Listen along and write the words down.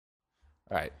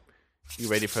All right. You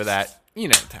ready for that? You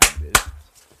know what time it is.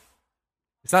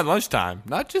 It's not lunchtime.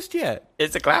 Not just yet.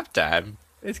 It's a clap time.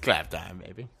 It's clap time,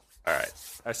 baby. All right.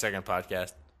 Our second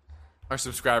podcast. Our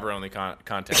subscriber-only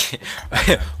content.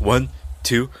 1,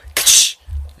 2.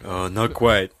 Oh, not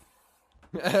quite.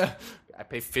 I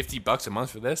pay $50 a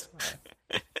month for this.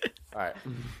 All right.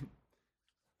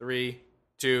 3,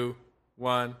 2,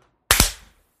 1.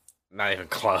 Not even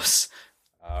close.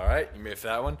 All right. You made it for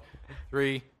that one.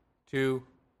 3, 2,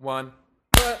 1.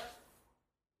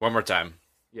 One more time.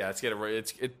 Yeah, let's get it. We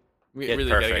Get really perfect.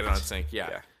 gotta get it on sync.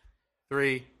 Yeah.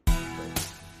 3,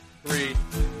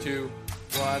 2,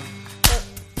 1.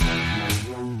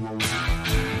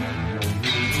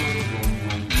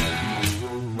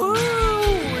 Ooh,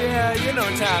 yeah, you know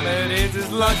what time it is.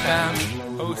 It's lunchtime.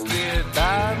 Hosted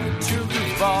by the two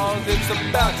goofballs. It's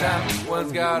about time.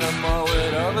 One's got a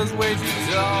mullet, others way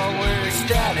too tall. We're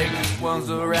ecstatic. One's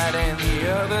a rat and the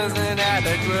other's an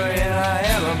addict. We're in our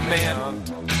element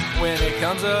when it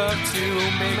comes up to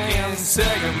making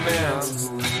segments.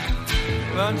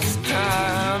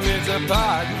 Lunchtime, it's a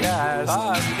podcast.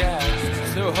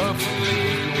 So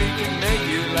hopefully we can make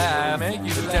you laugh.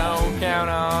 But don't count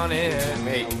on it.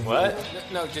 Wait, what?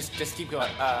 No, just keep going.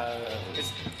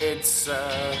 It's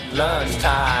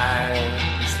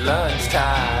lunchtime. It's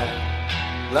lunchtime.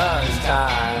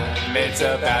 Lunchtime. It's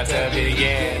about to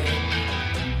begin.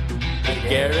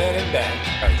 Garrett and Ben.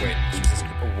 Oh, wait.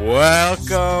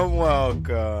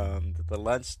 Welcome to the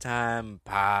Lunchtime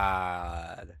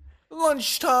Pod.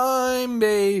 Lunchtime,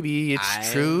 baby.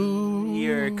 It's true.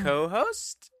 Your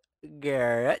co-host,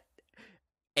 Garrett,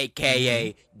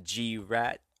 a.k.a.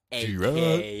 G-Rat,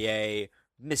 a.k.a.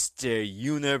 Mr.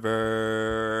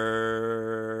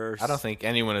 Universe. I don't think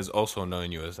anyone has also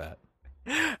known you as that.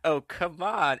 Oh, come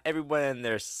on. Everyone and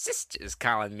their sister's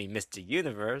calling me Mr.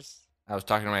 Universe. I was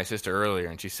talking to my sister earlier,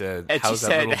 and she said, And she how's that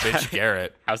said- little bitch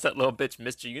Garrett? How's that little bitch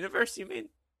Mr. Universe, you mean?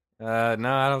 No,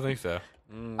 I don't think so.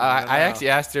 I don't I know. actually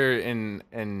asked her, and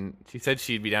she said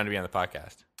she'd be down to be on the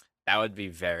podcast. That would be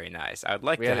very nice. I would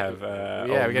like We to gotta- have.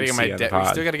 Yeah, we gotta get my Lucy on the dad. We pod.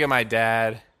 still gotta get my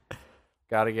dad.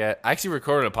 I actually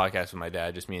recorded a podcast with my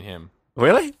dad, just me and him.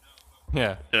 Really?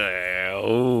 Yeah.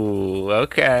 Oh,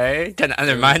 okay. Don't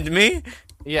undermine me.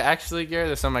 Yeah, actually, Garrett,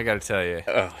 there's something I gotta tell you.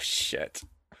 Oh shit!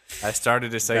 I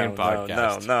started a second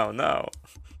podcast. No.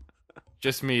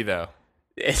 Just me, though.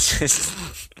 It's just.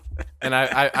 And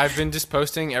I've been just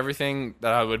posting everything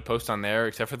that I would post on there,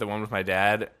 except for the one with my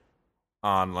dad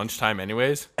on lunchtime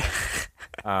anyways.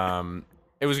 It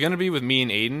was going to be with me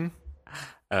and Aiden.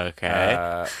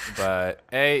 Okay. But,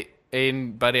 hey,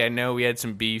 Aiden, buddy, I know we had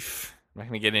some beef. I'm not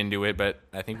going to get into it, but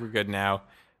I think we're good now.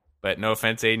 But no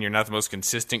offense, Aiden, you're not the most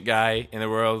consistent guy in the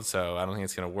world, so I don't think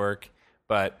it's going to work.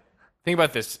 But think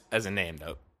about this as a name,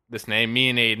 though. This name, me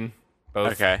and Aiden,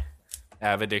 both Okay.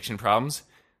 have addiction problems.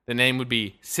 The name would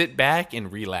be Sit Back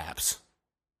and Relapse.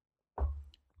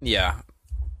 Yeah.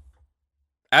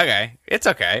 Okay. It's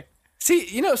okay. See,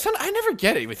 you know, I never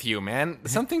get it with you, man.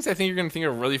 Some things I think you're going to think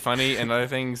are really funny, and other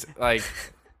things, like,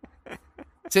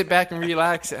 sit back and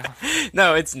relax.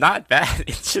 No, it's not bad.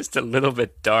 It's just a little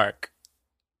bit dark.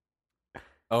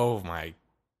 Oh, my.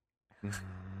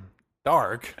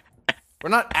 Dark? We're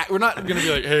not going to be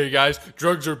like, hey, guys,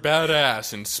 drugs are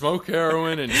badass, and smoke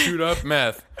heroin, and shoot up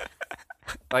meth.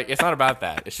 Like, it's not about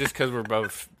that. It's just because we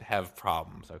both have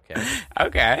problems, okay?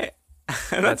 Okay.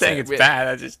 I'm not That's saying it. it's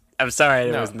bad. I'm sorry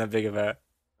it No. wasn't that big of a.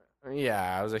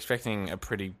 Yeah, I was expecting a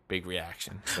pretty big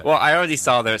reaction. So. Well, I already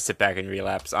saw the sit back and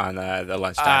relapse on the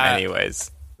lunchtime,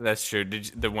 anyways. That's true.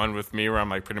 The one with me where I'm,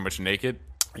 like, pretty much naked?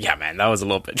 Yeah, man, that was a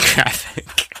little bit graphic.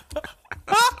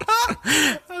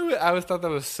 I always thought that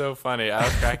was so funny. I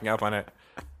was cracking up on it.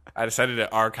 I decided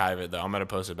to archive it, though. I'm going to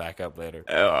post it back up later.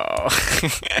 Oh.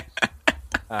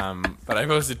 But I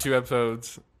posted 2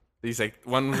 episodes. These, like,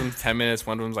 one of them's 10 minutes,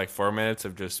 one of them's like 4 minutes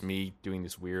of just me doing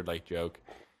this weird, like, joke.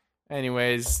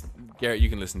 Anyways, Garrett, you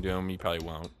can listen to them. You probably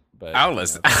won't. But I'll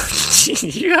listen.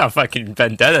 You got a fucking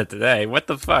vendetta today. What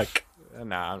the fuck?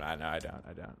 No, I don't. I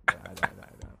don't.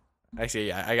 Actually,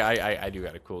 yeah, I do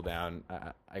got to cool down.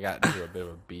 I got into a bit of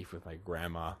a beef with my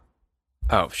grandma.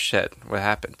 Oh, shit. What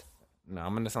happened? No,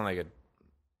 I'm going to sound like a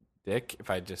dick if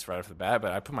I just right off the bat,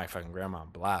 but I put my fucking grandma on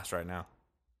blast right now.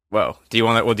 Whoa. Do you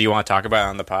want to talk about it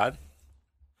on the pod?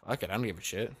 Fuck it, I don't give a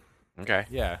shit. Okay.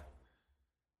 Yeah.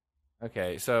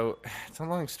 Okay, so it's a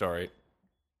long story.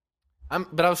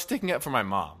 But I was sticking up for my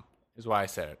mom, is why I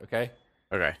said it, okay?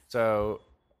 Okay. So,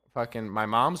 fucking my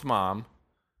mom's mom,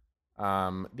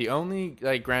 the only,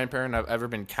 like, grandparent I've ever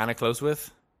been kind of close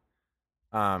with,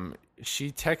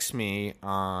 she texts me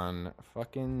on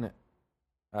fucking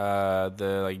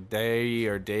the like day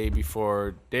or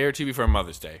two before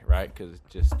Mother's Day, right? Because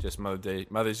just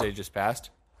Mother's Day just passed.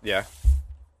 Yeah.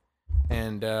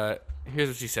 And here's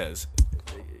what she says.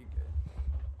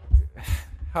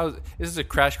 This is a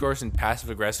crash course in passive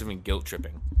aggressive and guilt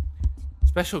tripping.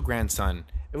 Special grandson,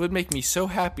 it would make me so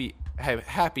happy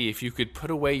if you could put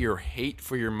away your hate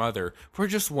for your mother for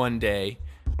just one day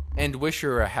and wish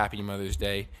her a happy Mother's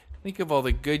Day. Think of all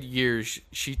the good years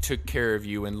she took care of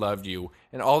you and loved you,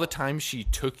 and all the times she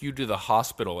took you to the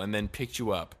hospital and then picked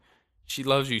you up. She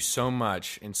loves you so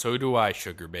much, and so do I,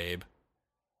 sugar babe.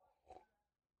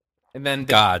 And then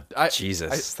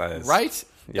Jesus, that is right.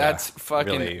 Yeah, that's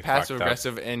fucking really passive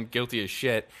aggressive and guilty as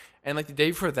shit. And like the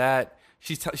day before that,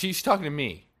 she's talking to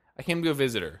me. I came to go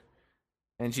visit her,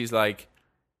 and she's like,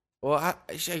 "Well,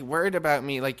 she's like worried about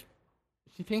me. Like,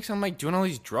 she thinks I'm like doing all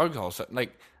these drugs all of a sudden.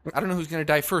 Like, I don't know who's gonna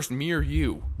die first, me or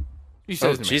you." She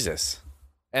says to me. Jesus.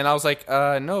 And I was like,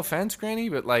 "No offense, Granny,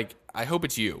 but like, I hope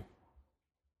it's you."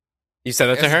 You said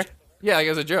that to her? Yeah, like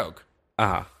as a joke.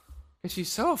 Uh-huh. And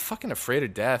she's so fucking afraid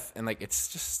of death, and like it's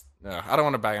just I don't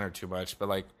want to bag on her too much, but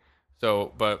like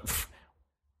but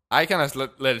I kind of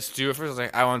let it stew at first. I was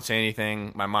like, I won't say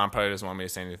anything. My mom probably doesn't want me to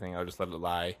say anything. I'll just let it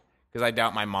lie because I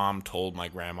doubt my mom told my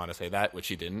grandma to say that, which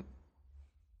she didn't.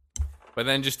 But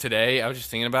then just today, I was just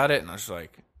thinking about it, and I was just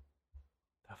like,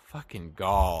 the fucking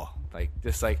gall, like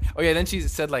just like oh yeah. Then she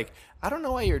said like, I don't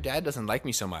know why your dad doesn't like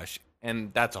me so much,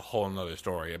 and that's a whole nother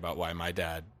story about why my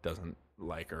dad doesn't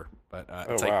like her, but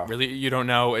it's like really you don't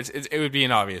know. It would be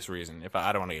an obvious reason. If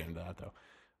I don't want to get into that though.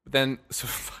 But then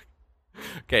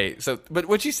but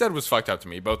what she said was fucked up to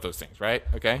me. Both those things, right?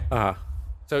 Okay.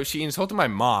 So she insulted my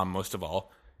mom most of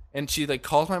all, and she like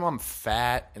calls my mom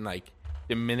fat and like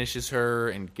diminishes her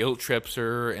and guilt trips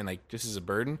her and like just is a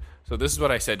burden. So this is what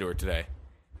I said to her today.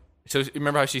 So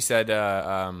remember how she said,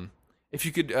 if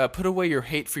you could put away your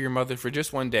hate for your mother for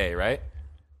just one day, right?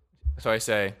 So I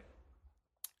say,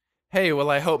 hey, well,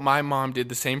 I hope my mom did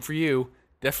the same for you.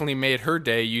 Definitely made her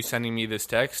day, you sending me this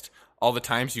text. All the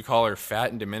times you call her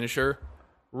fat and diminish her.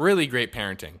 Really great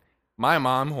parenting. My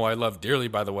mom, who I love dearly,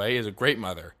 by the way, is a great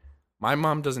mother. My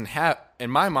mom doesn't have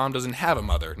a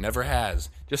mother. Never has.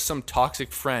 Just some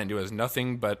toxic friend who is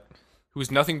nothing but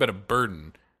a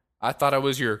burden. I thought I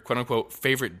was your quote-unquote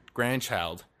favorite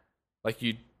grandchild. Like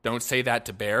you don't say that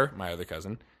to Bear, my other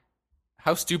cousin.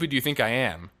 How stupid do you think I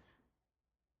am?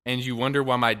 And you wonder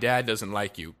why my dad doesn't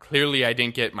like you. Clearly, I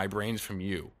didn't get my brains from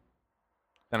you.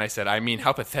 Then I said, I mean,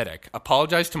 how pathetic.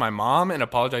 Apologize to my mom and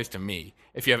apologize to me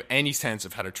if you have any sense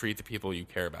of how to treat the people you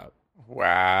care about.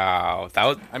 Wow. That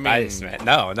was, I mean, nice, man.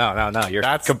 No. You're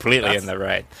completely in the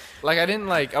right. Like, I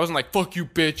wasn't like, fuck you,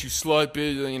 bitch, you slut,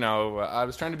 bitch. You know, I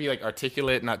was trying to be like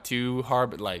articulate, not too hard,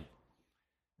 but like,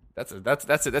 that's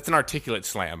an articulate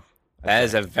slam. That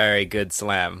is a very good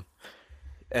slam.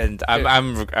 And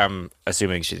I'm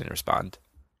assuming she didn't respond.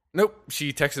 Nope.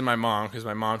 She texted my mom because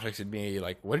my mom texted me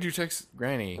like, "What did you text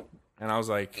Granny?" And I was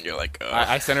like, "You're like."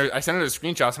 I sent her the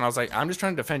screenshots, and I was like, "I'm just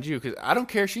trying to defend you because I don't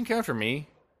care. She can care for me,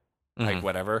 like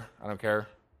whatever. I don't care."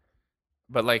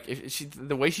 But like,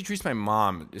 the way she treats my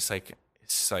mom, it's like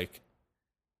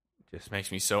just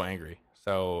makes me so angry.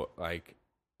 So like,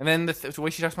 and then the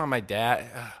way she talks about my dad,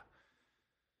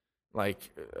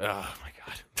 like, oh my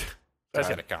god. I just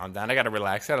gotta calm down. I gotta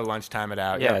relax. I gotta lunchtime it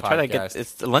out. Yeah, try to get.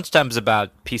 It's lunchtime's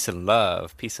about peace and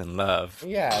love. Peace and love.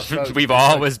 Yeah, we've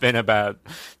always been about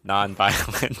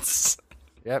non-violence.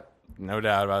 Yep, no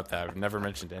doubt about that. I've never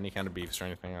mentioned any kind of beefs or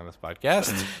anything on this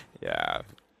podcast. Yeah,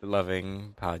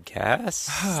 loving podcast.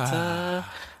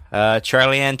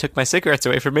 Charlie Ann took my cigarettes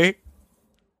away from me.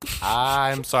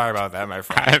 I'm sorry about that, my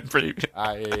friend.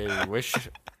 I wish.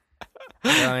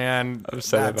 Charlie-Ann, I'm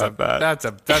sorry about that.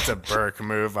 That's a Burke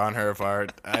move on her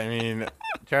part. I mean,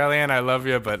 Charlie-Ann, I love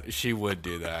you, but she would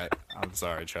do that. I'm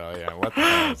sorry, Charlie-Ann. What the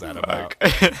hell is that about?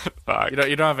 Fuck.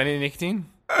 You don't have any nicotine?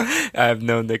 I have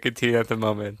no nicotine at the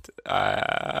moment.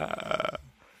 Fuck,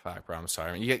 bro. I'm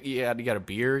sorry. You got a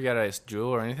beer? You got a Juul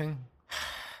or anything?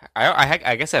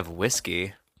 I guess I have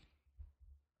whiskey.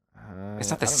 It's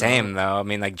not the same though. I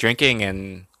mean, like drinking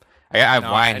and I have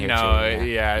wine here too. No,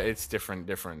 yeah, it's different.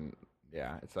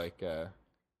 Yeah, it's like, oh,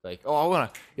 I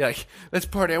want to, like, let's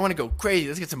party. I want to go crazy.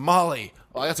 Let's get some Molly.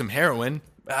 Oh, I got some heroin.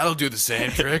 That'll do the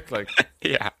same trick. Like,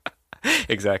 yeah,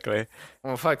 exactly.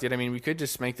 Well, fuck, dude. I mean, we could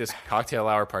just make this cocktail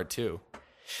hour part 2.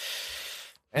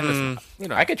 And listen, you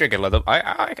know, I could drink a little.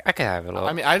 I could have a little.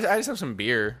 I mean, I just have some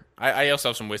beer. I also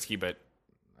have some whiskey, but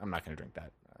I'm not gonna drink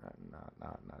that.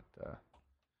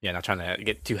 Yeah, not trying to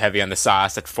get too heavy on the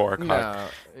sauce at 4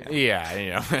 o'clock. No, yeah, you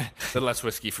know, the less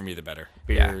whiskey for me, the better.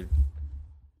 Beer.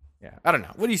 Yeah, I don't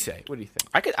know. What do you say? What do you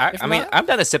think? I mean, I'm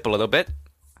down to sip a little bit.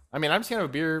 I mean, I'm just gonna have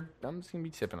a beer. I'm just gonna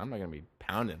be sipping. I'm not gonna be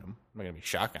pounding them. I'm not gonna be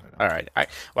shotgunning them. All right. I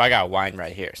got wine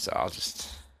right here, so I'll just.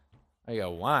 I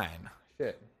got wine.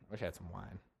 Shit. I wish I had some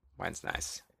wine. Wine's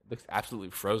nice. It looks absolutely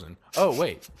frozen. Oh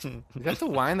wait, is that the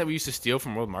wine that we used to steal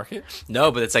from World Market?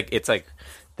 No, but it's like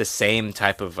the same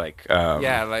type of like.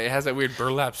 Yeah, like it has that weird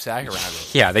burlap sack around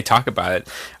it. Yeah, they talk about it.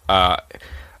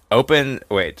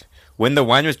 When the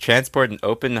wine was transported in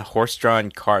open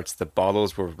horse-drawn carts, the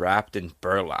bottles were wrapped in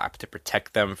burlap to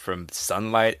protect them from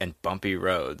sunlight and bumpy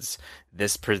roads.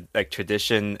 This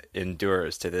tradition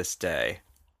endures to this day.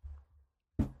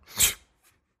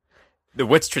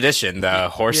 What's tradition? The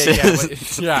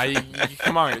horses? Yeah, you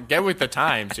come on, get with the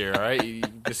times here, all right?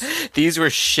 These were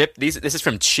shipped. This is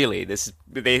from Chile. This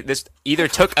either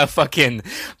took a fucking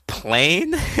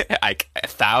plane like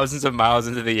thousands of miles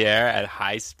into the air at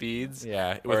high speeds.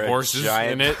 Yeah, with horses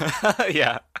in it.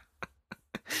 Yeah.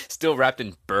 Still wrapped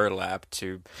in burlap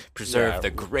to preserve the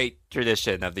great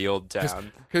tradition of the old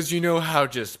town. Because you know how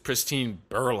just pristine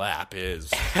burlap is.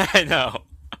 I know.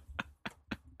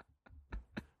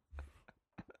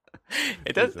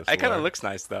 It does. It kind of looks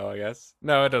nice, though. I guess.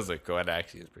 No, it does look good. It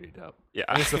actually is pretty dope. Yeah,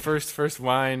 I guess the first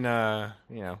wine,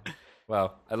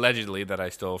 well, allegedly that I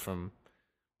stole from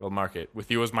World Market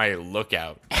with you as my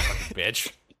lookout, you fucking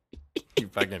bitch. You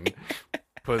fucking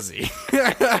pussy.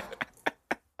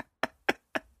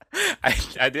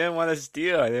 I didn't want to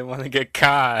steal. I didn't want to get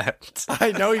caught.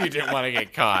 I know you didn't want to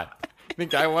get caught.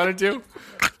 Think I wanted to?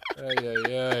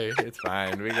 It's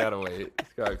fine. We gotta wait.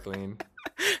 It's got clean.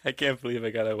 I can't believe I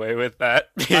got away with that.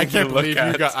 I can't believe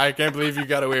you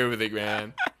got away with it,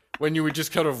 man. When you would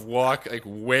just kind of walk like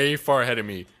way far ahead of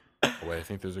me. Oh, wait, I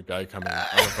think there's a guy coming on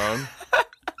the phone.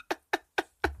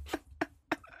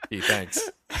 Hey,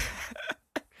 thanks.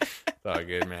 It's all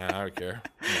good, man. I don't care.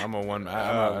 I'm a one.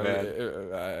 I'll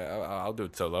do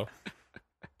it solo.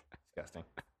 Disgusting.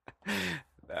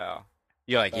 No.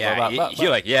 You're like,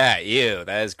 yeah, ew,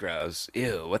 that is gross.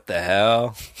 Ew, what the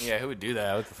hell? Yeah, who would do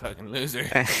that? What the fucking loser?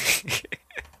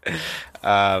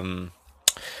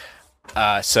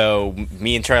 So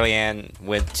me and Charlie Ann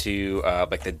went to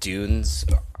like the dunes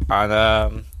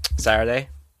on Saturday.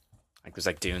 Like there's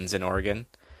like dunes in Oregon.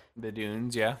 The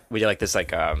dunes, yeah. We did like this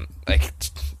like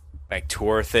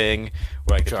tour thing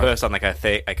where like they put us on like a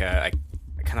thing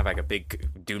kind of like a big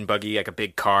dune buggy, like a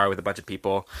big car with a bunch of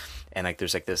people, and like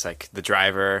there's like this like the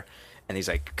driver, and he's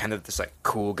like kind of this like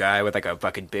cool guy with like a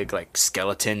fucking big like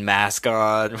skeleton mask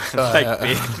on,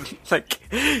 big, like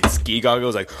ski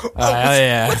goggles, like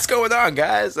what's going on,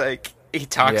 guys? Like he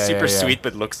talks super sweet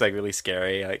but looks like really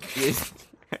scary, like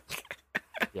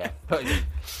yeah.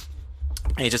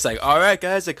 And he's just like, all right,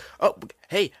 guys, like, oh,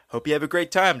 hey, hope you have a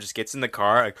great time. Just gets in the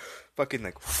car, like, fucking,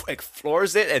 like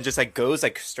floors it, and just, like, goes,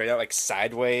 like, straight out, like,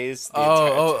 sideways. You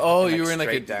were in, like,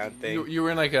 a down thing. You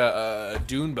were in, like, a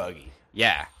dune buggy.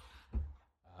 Yeah.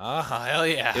 Oh, hell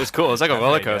yeah. It was cool. It was like a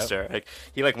roller coaster. Like,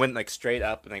 he, like, went, like, straight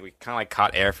up, and, like, we kind of, like,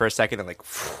 caught air for a second, and, like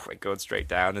going straight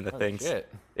down into things. Shit.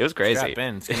 It was crazy. Strap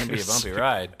in. It's going to be a bumpy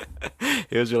ride.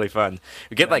 It was really fun.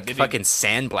 We get, like, fucking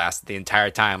sandblasted the entire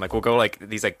time. Like, we'll go, like,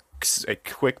 these, like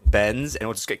quick bends, and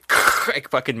we'll just get like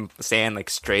fucking sand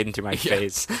like straight into my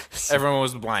face. Everyone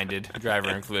was blinded, driver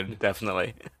included.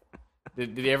 Definitely.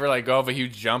 Did he ever like go off a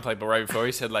huge jump like? But right before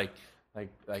he said like,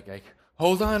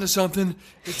 hold on to something.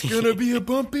 It's gonna be a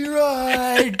bumpy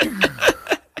ride.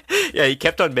 Yeah, he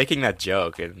kept on making that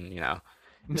joke, and you know,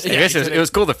 I guess it was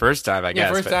cool the first time. I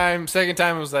guess. First time, second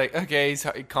time it was like okay, he's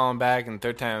calling back, and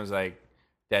third time it was like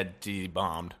that he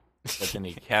bombed, but then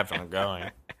he kept on going.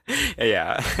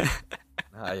 Yeah.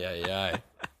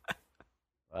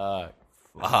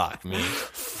 Fuck me.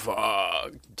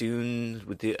 Fuck. Dune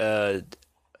with the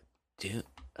Dune.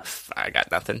 I got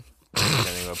nothing.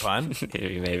 Anything of a pun?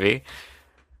 Maybe.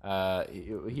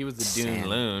 He was the Dune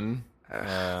loon.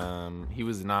 He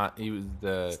was not. He was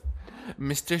the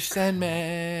Mr.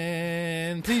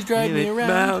 Sandman. Please drive me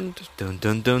around. Dun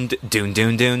dun dun dun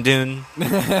dun dun dun.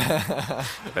 But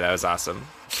that was awesome.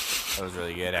 That was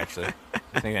really good, actually.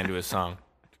 I think I do a song.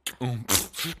 What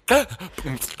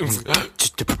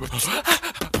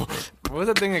was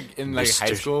that thing like, in like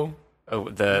high school? Oh,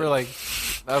 we were like,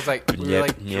 I was like, we were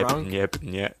like drunk.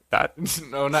 That.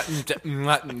 No, not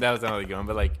that was not really going,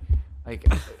 but like I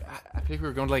think we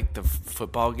were going to like the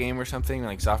football game or something,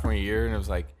 like sophomore year, and it was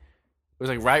like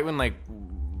right when like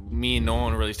me and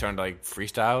Nolan really starting to like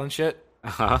freestyle and shit.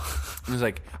 Uh-huh. It was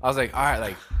like I was like, all right,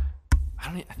 like.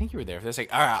 I think you were there. It's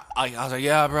like, all right. I was like,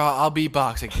 yeah, bro, I'll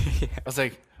beatbox. Like, I was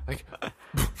like.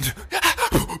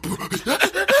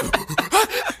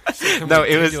 No,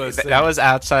 it was that was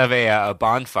outside of a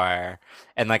bonfire,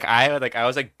 And like I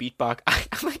was like beatbox. I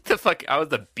was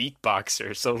the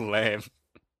beatboxer. So lame.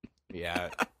 Yeah.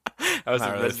 I was Not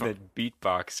the really resident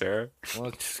beatboxer. Well,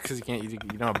 it's just because you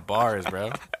don't have bars,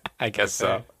 bro. I guess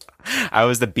so. I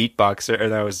was the beatboxer,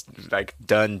 and I was like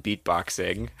done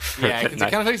beatboxing. Yeah, because it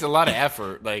kind of takes a lot of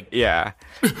effort. Like, yeah,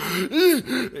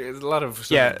 there's a lot of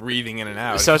breathing in and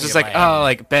out. So it's just like, oh,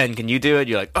 like Ben, can you do it?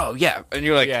 You're like, oh yeah, and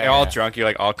you're like all drunk. You're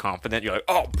like all confident. You're like,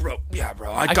 oh bro, yeah,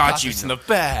 bro, I got you this in the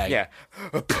bag. Yeah.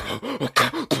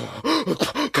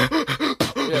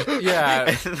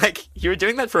 Yeah. And like you were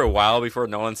doing that for a while before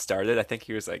Nolan started. I think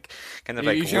he was like kind of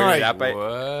like weirded out by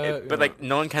it, but like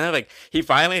Nolan kind of like he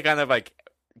finally kind of like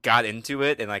got into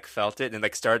it and like felt it and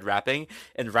like started rapping.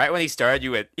 And right when he started,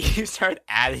 you started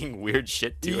adding weird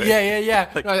shit to it. Yeah.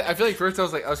 Like, no, I feel like first I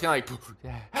was kind of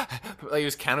like it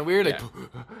was kind of weird. Like then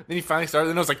he finally started,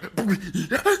 and I was like,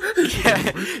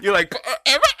 you're like,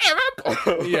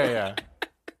 yeah.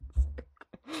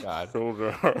 God. So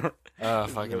good. Oh,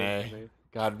 fucking A.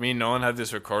 God, me and Nolan had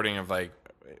this recording of like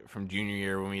from junior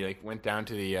year when we like went down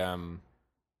to the I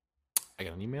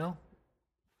got an email.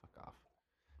 Fuck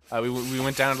off. We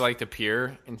went down to like the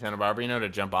pier in Santa Barbara, to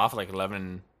jump off at like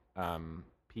 11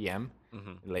 p.m.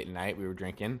 Late at night. We were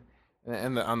drinking,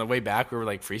 and on the way back we were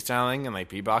like freestyling and like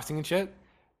beatboxing and shit.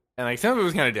 And like some of it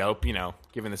was kind of dope,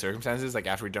 given the circumstances. Like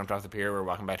after we jumped off the pier, we were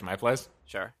walking back to my place.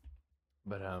 Sure.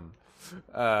 But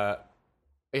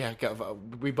yeah,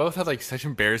 we both had like such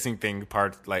embarrassing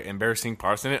parts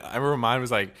in it. I remember mine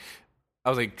was like, I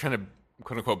was like trying to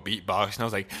quote unquote beatbox, and I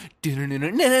was like, and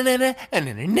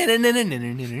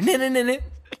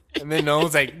then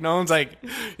Nolan's like,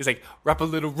 he's like, rap a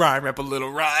little rhyme. It was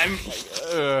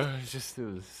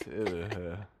good stuff,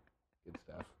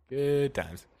 good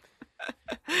times.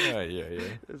 Yeah.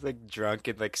 It was like drunk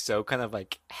and like so kind of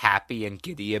like happy and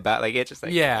giddy about like it. Just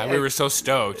like we were so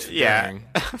stoked. Yeah,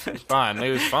 fun.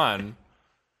 It was fun.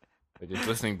 But just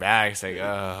listening back, it's like,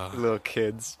 little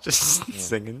kids just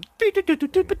singing.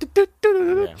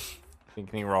 Yeah.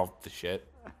 Thinking we're all the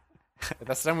shit. But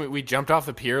that's the time we jumped off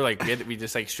the pier. Like we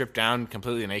just like stripped down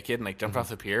completely naked and like jumped off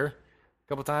the pier a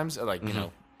couple times. Like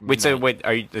Did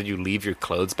you leave your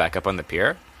clothes back up on the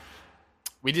pier?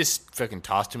 We just fucking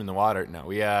tossed him in the water. No,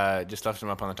 we just left him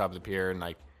up on the top of the pier, and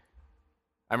like,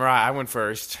 I remember I went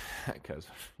first because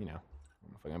I'm a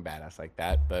fucking badass like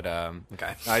that. But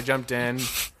okay, I jumped in,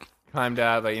 climbed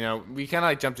up. Like we kind of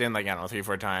like jumped in like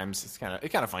 3-4 times. It's kind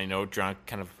of funny, drunk,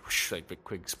 kind of whoosh, like big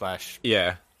quick splash.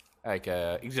 Yeah, like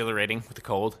exhilarating with the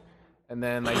cold. And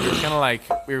then like we were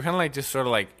kind of like just sort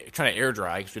of like trying to air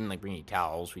dry because we didn't like bring any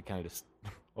towels. We kind of just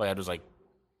all I had was like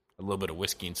a little bit of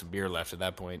whiskey and some beer left at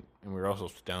that point, and we were also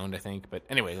stoned, I think. But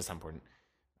anyways, that's not important.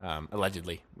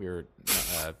 Allegedly, we were.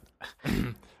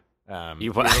 You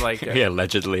were like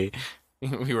allegedly.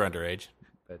 We were underage,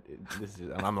 but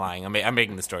I'm lying. I'm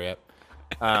making the story up.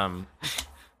 No,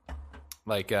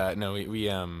 we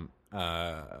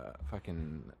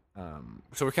fucking.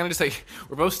 So we're kind of just like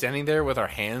we're both standing there with our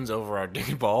hands over our dick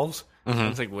and balls, and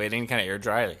it's like waiting, kind of air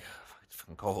dry, like it's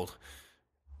fucking cold,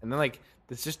 and then like.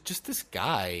 It's just this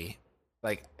guy,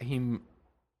 like I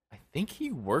think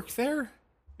he worked there.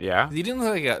 Yeah, he didn't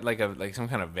look like some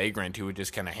kind of vagrant who would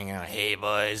just kind of hang out. Hey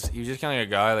boys, he was just kind of like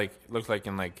a guy like looked like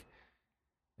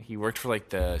he worked for like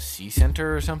the Sea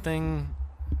Center or something,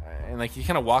 and like he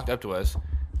kind of walked up to us,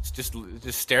 just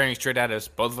staring straight at us,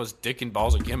 both of us dick and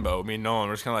balls akimbo. I mean, Nolan,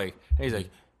 we're just kind of like, hey, he's like,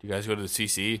 do you guys go to the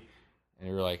CC? And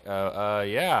we were like,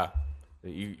 yeah.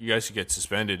 You guys should get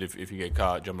suspended if you get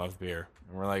caught jumping off the pier.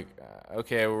 And we're like,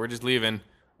 okay, well, we're just leaving.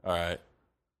 All right.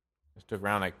 Just took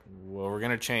around like, well, we're going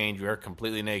to change. We are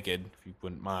completely naked, if you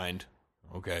wouldn't mind.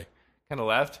 Okay. Kind of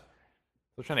left.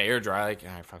 Still trying to air dry. Like,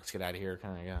 all right, fuck, let's get out of here.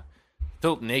 Kind of, yeah.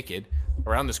 Still naked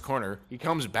around this corner. He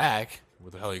comes back.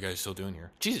 What the hell are you guys still doing here?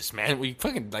 Jesus, man. We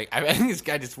fucking, like, I think this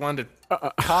guy just wanted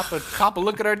to cop a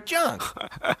look at our junk.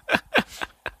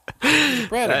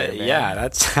 Predator, yeah,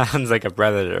 that sounds like a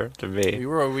predator to me. We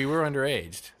were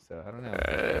underage, so I don't know.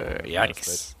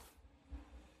 Yikes!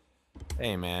 But,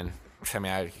 hey, man, I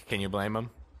mean, can you blame him?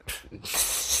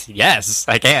 Yes,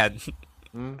 I can.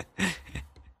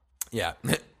 Yeah,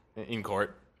 in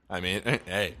court. I mean,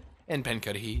 hey, and Penn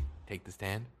could he take the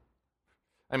stand?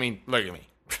 I mean, look at me.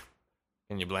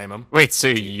 Can you blame him? Wait, so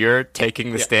you're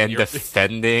taking the stand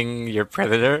defending your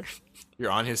predator?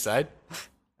 You're on his side?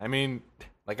 I mean,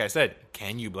 like I said,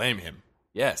 can you blame him?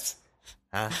 Yes.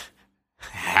 Huh?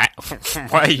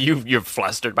 Why you're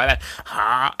flustered by that?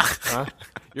 Huh?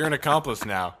 You're an accomplice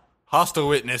now. Hostile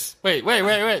witness. Wait.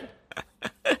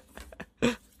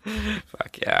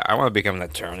 Fuck yeah. I want to become an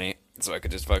attorney so I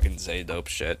could just fucking say dope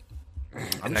shit.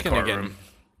 I'm just gonna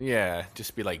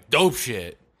just be like dope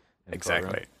shit.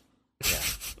 Exactly. Yeah.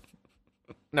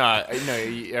 No,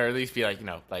 or at least be like,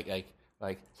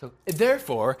 so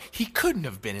therefore he couldn't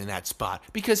have been in that spot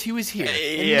because he was here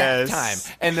in that time.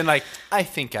 And then I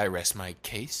think I rest my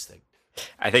case.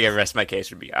 I think I rest my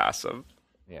case would be awesome.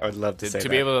 Yeah. I would love to say that.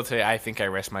 Be able to say I think I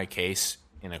rest my case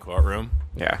in a courtroom.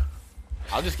 Yeah.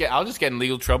 I'll just get in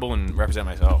legal trouble and represent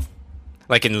myself.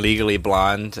 Like in Legally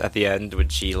Blonde at the end, when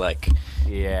she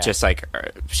she just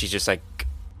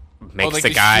makes the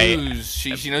guy.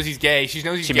 She knows he's gay. She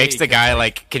makes the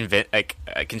guy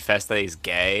confess that he's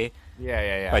gay.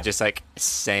 Yeah. By just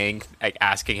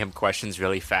asking him questions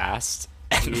really fast.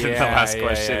 And then the last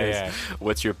question is,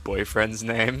 "What's your boyfriend's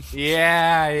name?"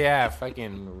 Yeah.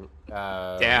 Fucking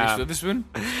damn. Reese Witherspoon.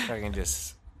 Fucking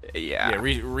just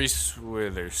Reese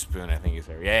Witherspoon. I think he's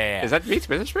there. Yeah. Is that Reese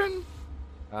Witherspoon?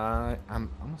 I'm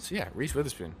almost Reese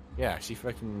Witherspoon. Yeah, she's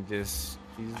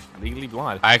Legally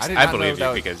Blonde. I believe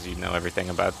you because you know everything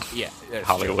about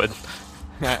Hollywood.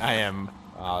 I am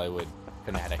a Hollywood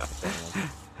fanatic.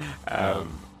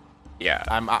 Yeah.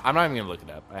 I'm not even gonna look it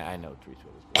up. I know it's Reese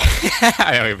Witherspoon.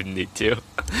 I don't even need to.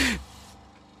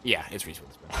 Yeah, it's Reese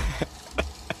Witherspoon.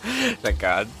 Thank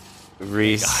God.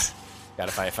 Reese. God,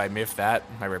 if I miffed that,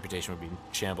 my reputation would be in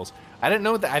shambles. I didn't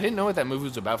know what that movie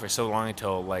was about for so long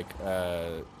until my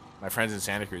friends in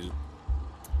Santa Cruz.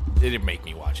 They didn't make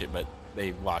me watch it, but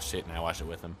they watched it and I watched it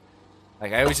with them.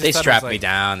 I always they strapped me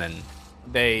down and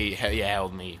they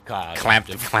held me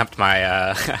clamped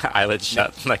my eyelids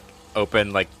shut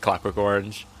open like Clockwork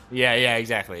Orange. Yeah,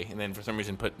 exactly. And then for some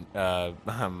reason put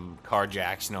car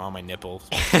jacks, on my nipples.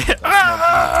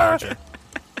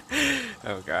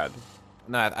 Oh God.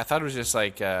 No, I thought it was just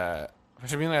for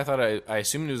some reason I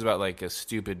assumed it was about a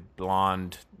stupid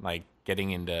blonde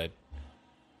getting into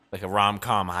a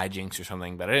rom-com hijinks or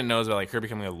something, but I didn't know it was about her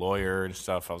becoming a lawyer and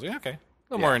stuff. I was like, okay, a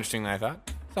little more interesting than I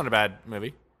thought. It's not a bad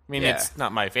movie. I mean, it's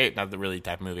not my favorite, not the really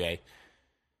type of movie I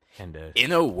tend to.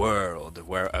 In a world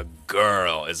where a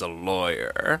girl is a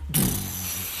lawyer,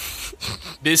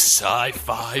 this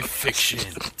sci-fi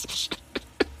fiction,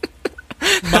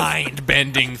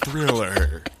 mind-bending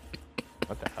thriller.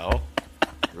 What the hell?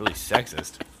 Really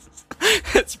sexist.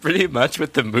 That's pretty much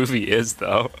what the movie is,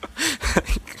 though.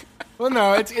 Well,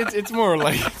 no, it's more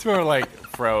like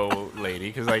pro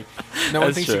lady because no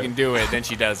one thinks she can do it, then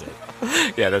she does it.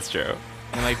 Yeah, that's true.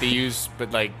 And they uses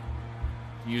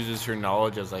her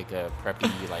knowledge as a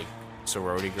preppy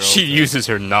sorority girl. She uses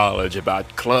her knowledge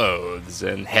about clothes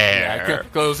and hair,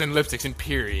 clothes and lipsticks and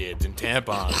periods and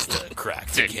tampons to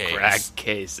crack the case. Crack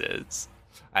cases.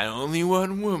 And only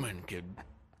one woman could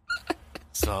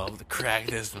solve the crack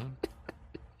this one.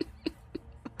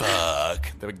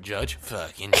 Fuck. The judge?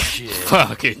 Fucking shit.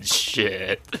 Fucking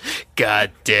shit.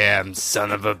 Goddamn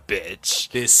son of a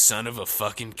bitch. This son of a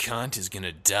fucking cunt is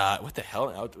gonna die. What the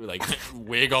hell?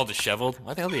 Wig all disheveled?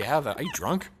 Why the hell do you have that? Are you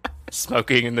drunk?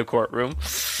 Smoking in the courtroom.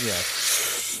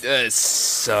 Yeah.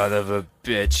 Son of a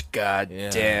bitch.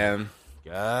 Goddamn.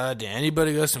 God,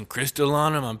 anybody got some crystal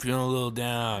on him? I'm feeling a little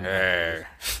down.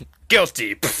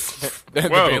 Guilty. The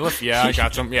bailiff? Yeah, I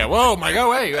got some. Yeah, whoa, my God,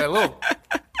 wait, a little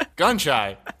gun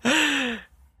shy.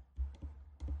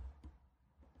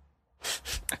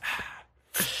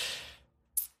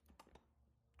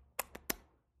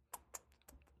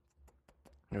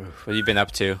 What have you been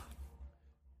up to?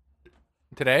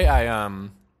 Today,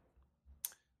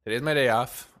 today's my day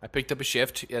off. I picked up a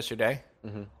shift yesterday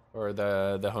for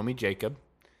the homie Jacob,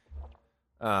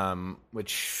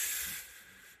 which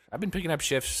I've been picking up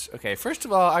shifts. Okay, first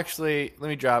of all, actually, let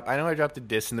me drop. I know I dropped a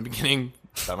diss in the beginning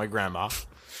about my grandma.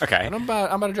 Okay, and I'm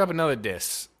about to drop another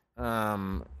diss.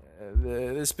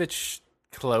 This bitch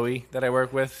Chloe that I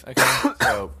work with. Okay,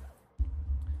 so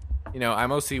I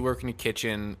mostly work in a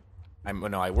kitchen.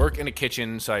 I work in a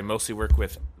kitchen, so I mostly work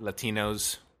with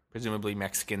Latinos, presumably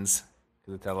Mexicans,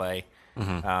 because it's LA.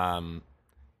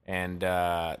 And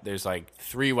there's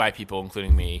 3 white people,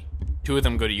 including me. 2 of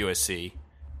them go to USC,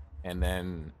 and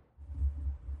then,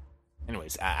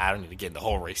 anyways, I don't need to get into the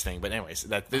whole race thing, but anyways,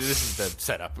 this is the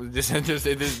setup.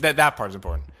 That part's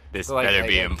important. This better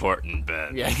be important,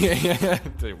 Ben. Yeah.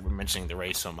 We're mentioning the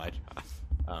race so much.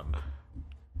 But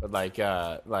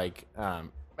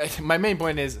my main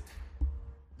point is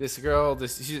this girl.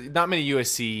 Not many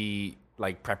USC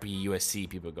preppy USC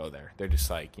people go there. They're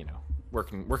just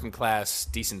working class,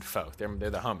 decent folk. They're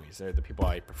the homies. They're the people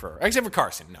I prefer. Except for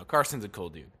Carson. No, Carson's a cool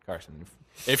dude. Carson,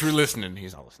 if you're listening,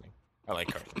 he's not listening. I like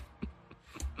Carson.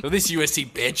 So this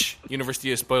USC bitch,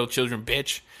 University of Spoiled Children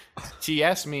bitch, she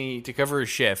asked me to cover a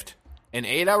shift, an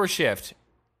 8-hour shift,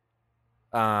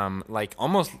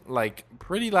 almost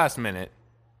pretty last minute.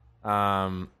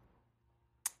 And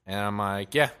I'm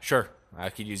like, yeah, sure. I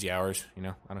could use the hours.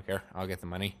 I don't care. I'll get the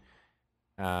money.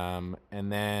 And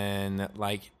then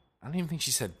like I don't even think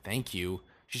she said thank you.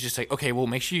 She's just like, okay, well,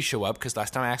 make sure you show up because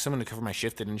last time I asked someone to cover my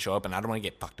shift, they didn't show up, and I don't want to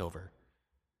get fucked over.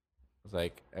 I was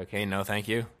like, okay, no, thank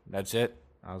you. That's it.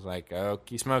 I was like,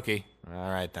 okie smoky.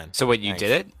 All right then. So what, you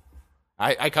did it?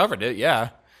 I covered it, yeah.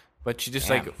 But she just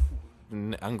like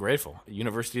ungrateful.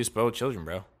 University of Spoiled Children,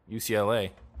 bro.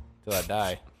 UCLA till I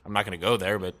die. I'm not gonna go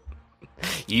there, but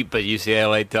But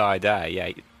UCLA till I die.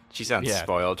 Yeah, she sounds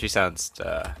spoiled. She sounds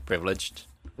privileged.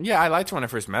 Yeah, I liked her when I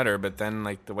first met her, but then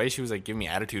like the way she was like giving me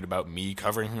attitude about me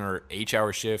covering her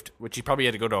 8-hour shift, which she probably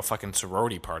had to go to a fucking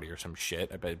sorority party or some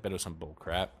shit. I bet it was some bull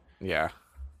crap. Yeah.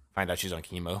 Find out she's on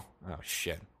chemo. Oh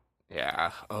shit.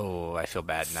 Yeah. Oh, I feel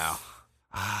bad now.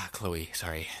 Chloe,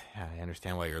 sorry. I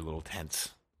understand why you're a little tense.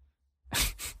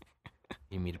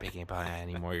 You need me to pick up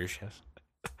any more of your shifts?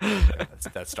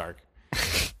 That's dark.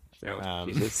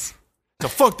 Jesus. So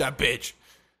fuck that bitch.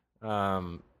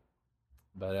 But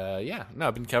yeah, no,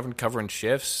 I've been covering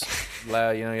shifts.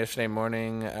 Yesterday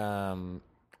morning,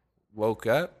 woke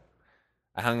up.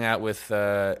 I hung out with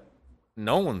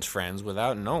Nolan's friends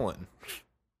without Nolan.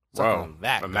 Whoa!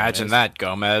 Imagine that,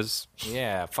 Gomez.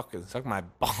 Yeah, fucking suck my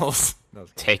balls.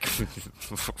 Take.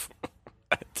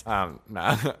 I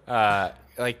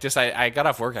got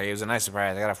off work. It was a nice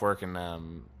surprise. I got off work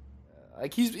and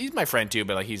like he's my friend too,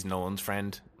 but like he's Nolan's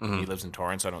friend. Mm-hmm. He lives in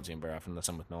Torrance, so I don't see him very often unless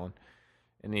I'm with Nolan.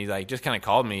 And he like just kind of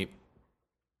called me,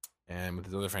 and with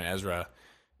his other friend Ezra,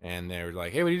 and they were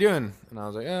like, "Hey, what are you doing?" And I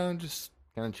was like, "Oh, I'm just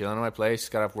kind of chilling at my place.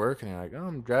 Got off work." And they're like, "Oh,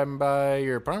 I'm driving by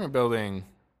your apartment building.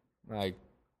 Like,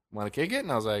 want to kick it?"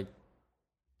 And I was like,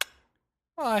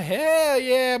 "Oh hell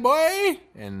yeah, boy!"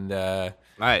 And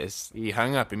nice. He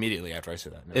hung up immediately after I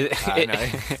said that. We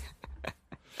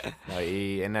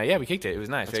kicked it. It was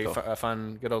nice. Very cool. A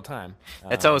fun, good old time.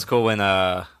 It's always cool when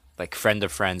like friend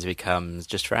of friends becomes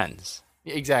just friends.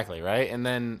 Exactly, right? And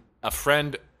then a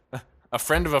friend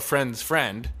of a friend's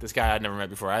friend, this guy I'd never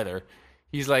met before either,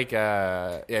 he's like,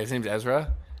 his name's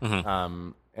Ezra.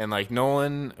 Mm-hmm. And like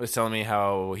Nolan was telling me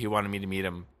how he wanted me to meet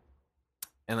him.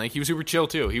 And like he was super chill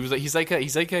too. He's like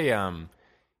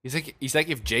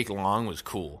if Jake Long was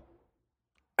cool.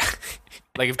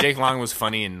 Like if Jake Long was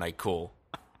funny and like cool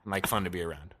and like fun to be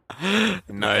around. Nice.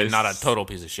 And not a total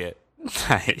piece of shit.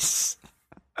 Nice.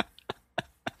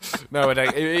 No, but I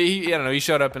don't know. He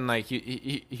showed up and like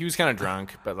he was kind of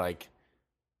drunk, but like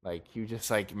he was just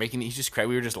like he's just crazy.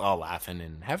 We were just all laughing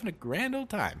and having a grand old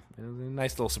time. It was a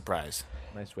nice little surprise.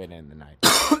 Nice way to end the night.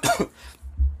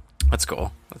 That's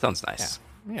cool. That sounds nice.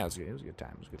 Yeah, it was good. It was a good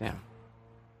time.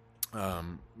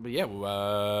 But yeah,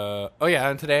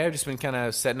 and today I've just been kind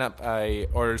of setting up. I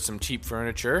ordered some cheap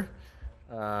furniture.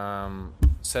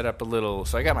 Set up a little.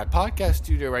 So I got my podcast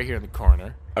studio right here in the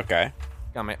corner. Okay.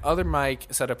 Got my other mic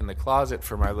set up in the closet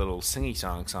for my little singy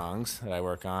songs that I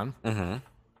work on. Mm-hmm.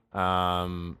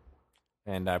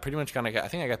 And I pretty much I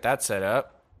think I got that set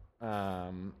up.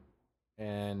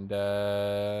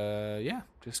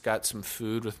 Just got some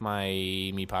food with my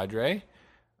Mi Padre.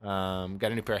 Got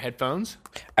a new pair of headphones.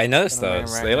 I noticed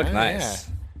those. They look nice.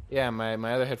 Yeah,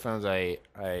 my other headphones, I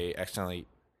accidentally...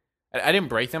 I didn't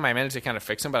break them. I managed to kind of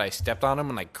fix them, but I stepped on them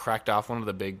and like cracked off one of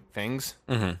the big things.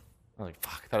 Mm-hmm. I was like,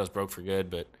 fuck, I thought it was broke for good,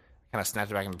 but kind of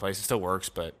snapped it back into place. It still works,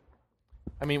 but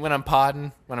I mean, when I'm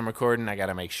podding, when I'm recording, I got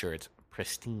to make sure it's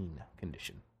pristine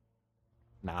condition.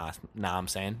 Nah, I'm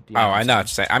saying. I know what you're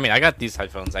saying. I mean, I got these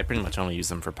headphones. I pretty much only use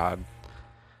them for pod.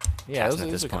 Yeah,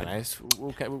 those are kind of nice.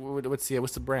 Okay,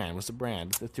 what's the brand? Let's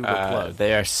do a plug.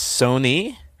 They are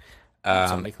Sony.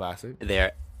 Sony Classic. They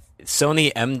are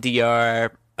Sony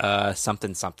MDR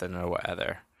something or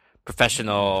whatever.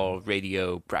 Professional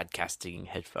radio broadcasting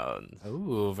headphones.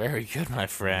 Ooh, very good, my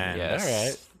friend. Yes. All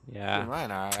right. Yeah. Mine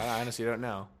are. I honestly don't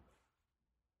know.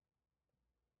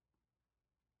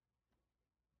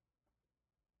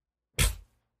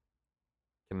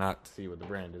 Cannot see what the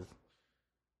brand is.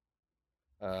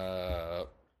 What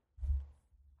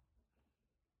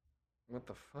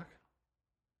the fuck?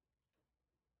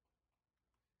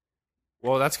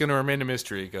 Well, that's going to remain a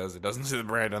mystery because it doesn't say the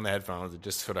brand on the headphones. It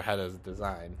just sort of had a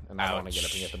design, and I don't want to get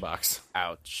up and get the box.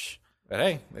 Ouch. But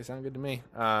hey, they sound good to me.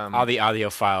 All the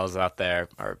audio files out there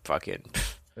are fucking...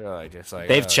 They're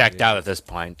they've checked out at this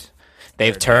point.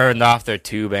 They've turned off their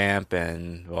tube amp,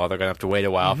 and well, they're gonna have to wait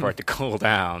a while for it to cool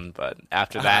down. But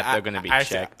after that, they're gonna be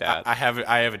checked out. I have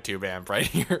a tube amp right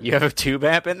here. You have a tube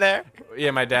amp in there? Yeah,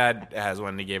 my dad has one.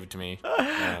 And he gave it to me.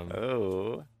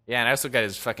 Oh. Yeah, and I also got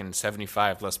his fucking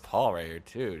 75 Les Paul right here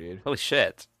too, dude. Holy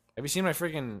shit! Have you seen my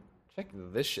freaking? Check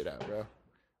this shit out, bro.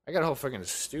 I got a whole freaking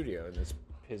studio in this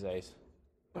his ace.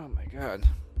 Oh my god.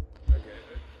 Okay,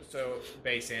 So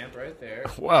bass amp right there.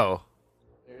 Whoa.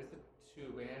 There's the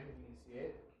tube amp. You can see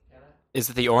it. Is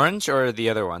it the orange or the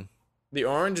other one? The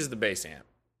orange is the bass amp.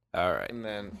 All right. And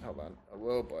then, hold on.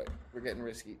 Oh, boy. We're getting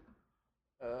risky.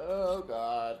 Oh,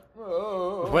 God.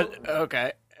 Oh. What?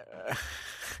 Okay.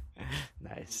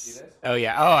 Nice. See this? Oh,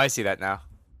 yeah. Oh, I see that now.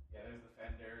 Yeah, there's the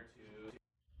Fender, too.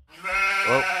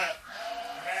 Whoa.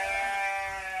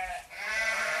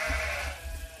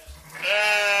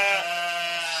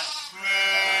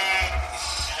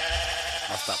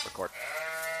 I'll stop recording.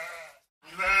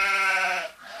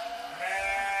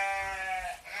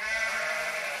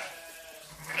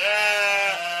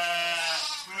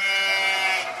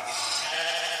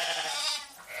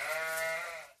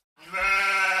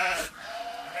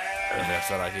 That's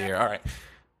what I hear. All right.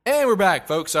 And we're back,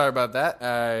 folks. Sorry about that.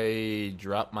 I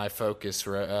dropped my focus.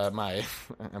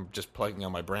 I'm just plugging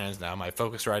on my brands now. My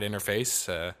Focusrite interface.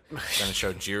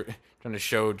 Trying to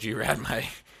show G-Rad my.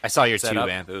 I saw your setup.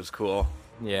 tube amp. It was cool.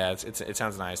 Yeah, it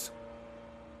sounds nice.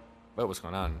 But what's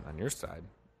going on your side?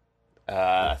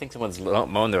 I think someone's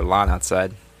mowing their lawn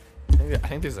outside. I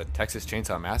think there's a Texas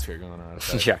Chainsaw Massacre going on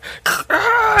outside. Yeah.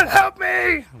 Help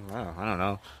me! Wow, I don't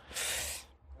know.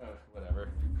 Whatever.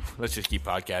 Let's just keep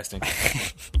podcasting.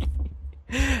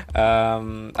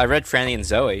 I read Franny and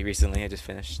Zoe recently. I just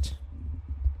finished.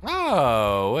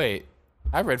 Oh, wait.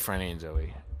 I read Franny and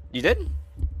Zoe. You did?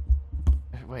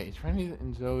 Wait, Franny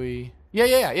and Zoe.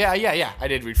 Yeah. I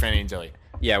did read Franny and Zoe.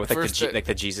 Yeah, with First, like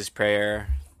the Jesus prayer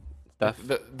stuff.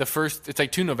 The first, it's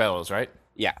like 2 novellas, right?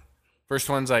 Yeah. First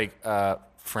one's like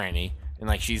Franny, and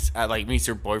like she's like meets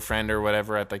her boyfriend or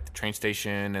whatever at like the train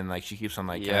station, and like she keeps on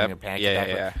like having a panic attack.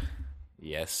 Yeah.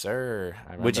 Yes, sir.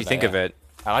 What'd you think of it?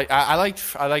 I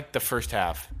liked the first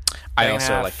half. I Second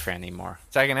also half- like Franny more.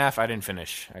 Second half, I didn't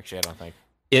finish. Actually, I don't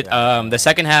think. The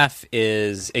second half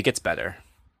it gets better,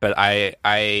 but I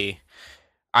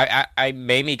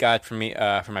Mamie got for me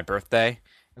for my birthday,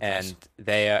 and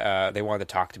they wanted to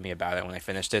talk to me about it when I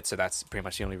finished it, so that's pretty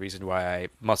much the only reason why I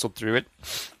muscled through it.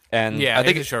 And Yeah, I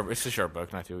think it's a short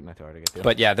book, not too hard to get through.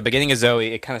 But yeah, the beginning of Zoe,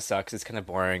 it kind of sucks. It's kind of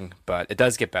boring, but it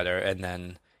does get better, and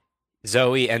then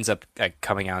Zoe ends up like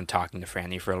coming out and talking to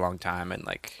Franny for a long time, and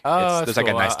like there's like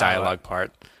a cool. nice dialogue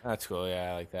part. That's cool.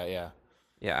 Yeah, I like that. Yeah.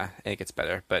 Yeah, it gets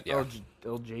better, but yeah,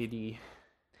 Old JD.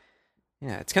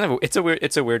 yeah,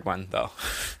 it's a weird one though.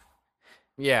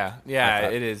 Yeah, I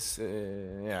thought- it is.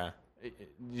 Yeah,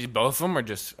 both of them are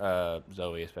just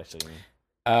Zoe, especially.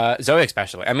 Zoe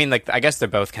especially. I mean, like I guess they're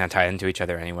both kind of tied into each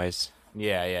other, anyways.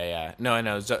 Yeah. No, I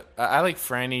know. I like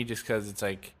Franny just because it's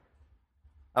like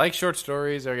I like short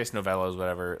stories, or I guess novellas,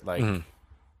 whatever. Like,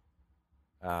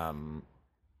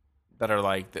 that are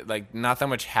like not that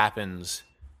much happens,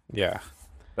 Yeah,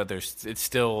 but it's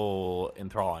still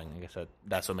enthralling. I guess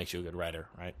that's what makes you a good writer,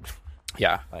 right?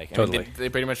 yeah, Like totally. I mean, they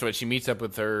pretty much what she meets up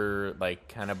with her like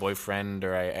kind of boyfriend,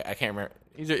 or I can't remember.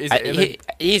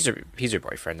 He's her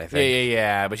boyfriend, I think.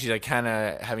 Yeah. But she's like kind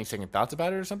of having second thoughts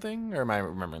about it or something, or am I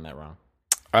remembering that wrong?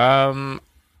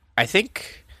 I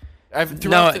think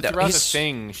Throughout the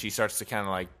thing, she starts to kind of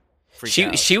like freak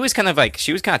out. she was kind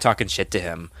of talking shit to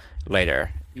him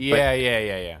later. Yeah.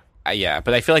 Yeah,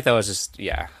 but I feel like that was just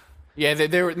Yeah,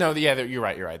 they were you're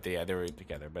right. They were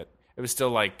together, but it was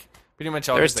still like pretty much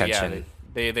all. There was just, like, tension.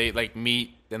 They like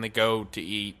meet, then they go to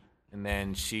eat, and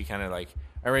then she kind of like.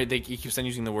 All right, he keeps on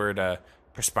using the word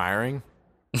perspiring.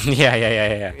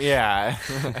 yeah. Yeah,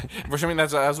 for something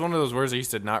that was one of those words I used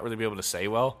to not really be able to say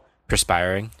well.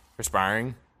 Perspiring.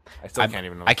 I still can't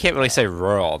even know. I can't really say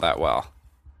rural that well.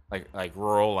 Like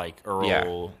rural, like rural,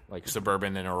 Yeah. like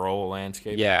suburban and a rural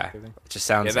landscape. Yeah, kind of thing. it just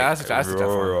sounds Yeah, like that's a tough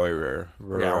one. rural.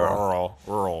 Yeah,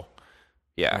 rural.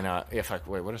 Yeah. And if like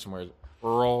wait, what are some words?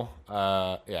 Rural.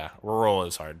 Rural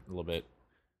is hard a little bit.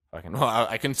 Fucking. Well,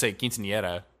 I couldn't say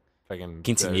quinceañera. Fucking.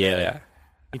 Quinceañera.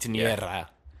 Quinceañera.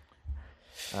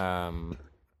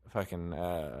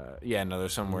 Yeah. No,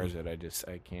 there's some words that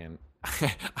I can't.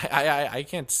 I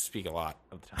can't speak a lot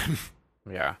of the time.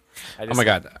 Yeah. Oh my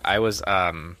god, I was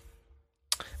so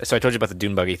I told you about the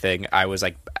dune buggy thing. I was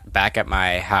like back at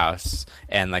my house,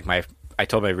 and like I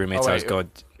told my roommates I was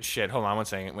going. Shit, hold on one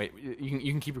second. Wait,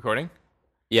 you can keep recording.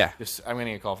 Yeah. I'm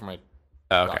getting a call from my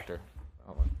Okay. doctor.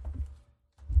 Hold on.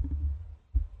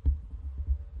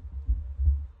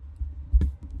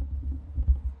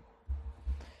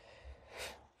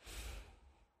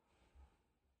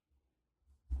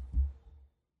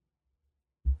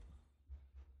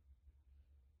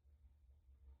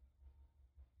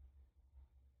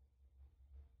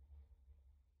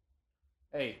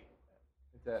 Hey,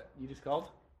 is that you just called?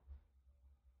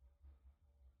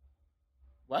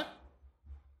 What?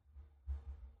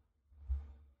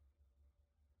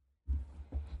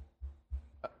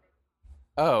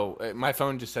 Oh, my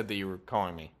phone just said that you were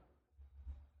calling me.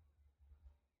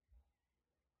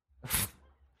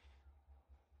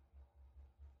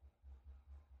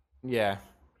 Yeah.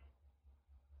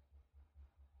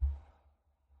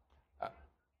 Uh,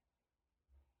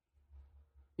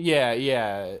 yeah,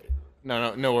 yeah.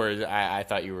 No worries. I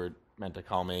thought you were meant to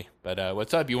call me. But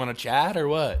what's up? You want to chat or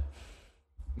what?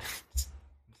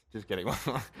 Just kidding. All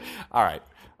right.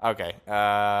 Okay.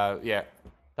 Yeah.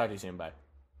 Talk to you soon. Bye.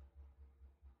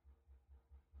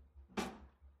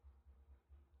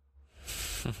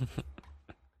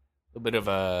 A bit of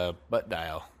a butt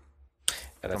dial.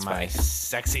 That's my funny.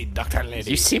 sexy doctor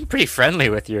lady. You seem pretty friendly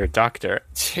with your doctor.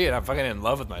 Shit, I'm fucking in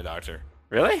love with my doctor.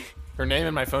 Really? Her name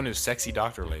in my phone is Sexy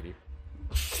Doctor Lady.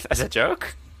 That's a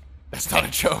joke? That's not a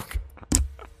joke.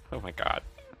 Oh my god.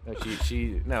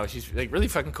 No, she's like really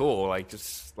fucking cool. Like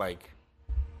just like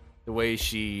the way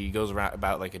she goes around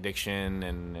about like addiction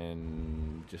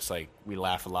and just like we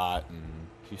laugh a lot and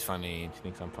she's funny and she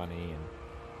thinks I'm funny and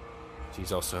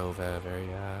she's also very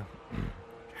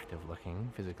attractive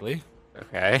looking physically.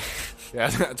 Okay. Yeah,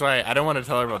 that's why I don't want to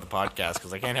tell her about the podcast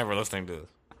because I can't have her listening to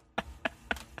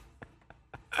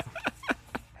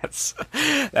this.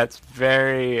 That's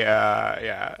very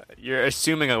yeah. You're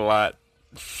assuming a lot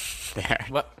there.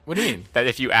 What do you mean? That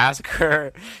if you ask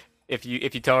her, if you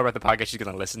tell her about the podcast, she's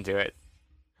gonna listen to it.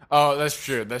 Oh, that's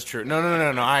true. That's true. No.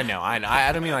 I know.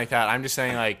 I don't mean like that. I'm just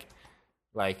saying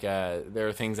like there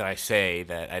are things that I say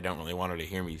that I don't really want her to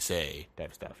hear me say,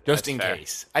 type stuff. Just That's in fair.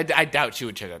 case. I doubt she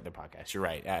would check out the podcast. You're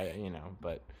right.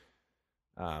 But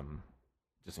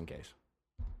just in case.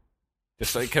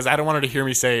 Just like because I don't want her to hear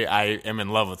me say I am in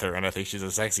love with her and I think she's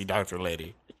a sexy doctor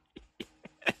lady.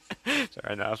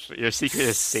 Fair enough. Your secret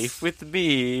is safe with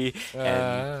me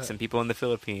and some people in the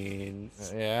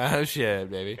Philippines. Yeah, shit,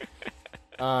 baby.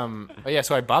 But yeah,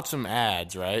 so I bought some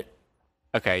ads, right?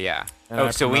 Okay, yeah.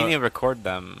 And So we need to record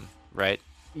them, right?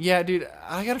 Yeah, dude,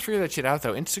 I gotta figure that shit out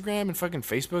though. Instagram and fucking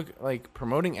Facebook, like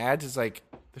promoting ads is like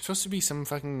there's supposed to be some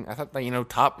fucking I thought like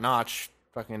top notch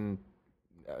fucking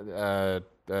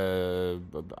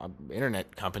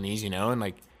internet companies, and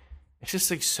like it's just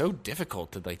like so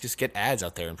difficult to like just get ads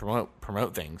out there and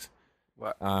promote things.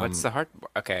 What's the hard?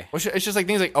 Okay. Well, it's just like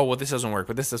things like, oh well, this doesn't work,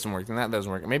 but this doesn't work, and that doesn't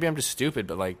work. Maybe I'm just stupid,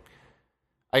 but like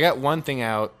I got one thing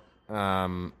out.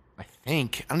 I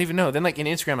think I don't even know. Then like in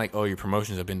Instagram, like, oh, your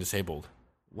promotions have been disabled.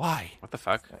 Why? What the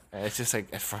fuck? It's just like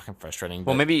it's fucking frustrating.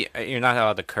 Well, but- maybe you're not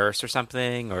allowed to curse or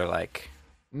something, or like.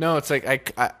 No, it's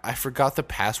like I forgot the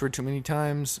password too many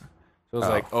times. So it was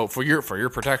like, oh, for your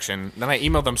protection. Then I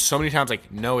emailed them so many times,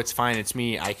 like, no, it's fine, it's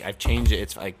me. I've changed it.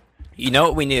 It's like, You know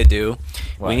what we need to do?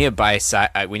 What? We need to buy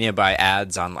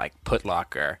ads on like Put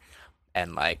Locker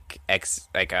and like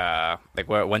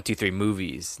 123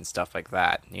 movies and stuff like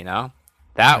that. You know,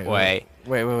 that way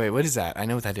wait. What is that? I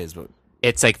know what that is, but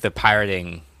it's like the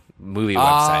pirating movie oh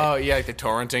website. yeah, like the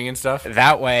torrenting and stuff.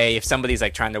 That way, if somebody's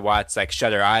like trying to watch like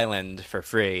Shutter Island for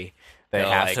free, They they'll,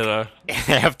 have like, to.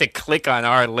 They have to click on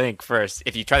our link first.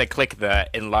 If you try to click the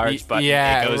enlarge button,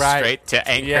 yeah, it goes right. straight to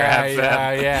Anchor Yeah,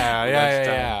 FM.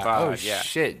 yeah. Pod, Oh yeah.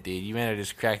 shit, dude, you might have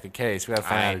just cracked the case. We gotta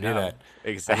find out how to do that.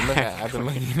 Exactly. I've been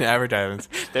looking at advertisements.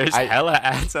 There's hella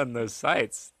ads on those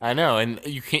sites. I know, and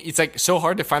you can't. It's like so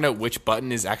hard to find out which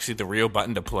button is actually the real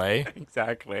button to play.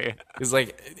 Exactly. It's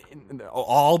like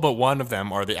all but one of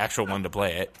them are the actual one to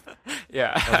play it.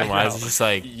 Yeah. Otherwise, it's just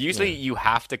like usually you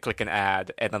have to click an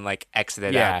ad and then like exit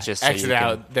it yeah, out just exit so you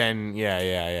out. Can... Then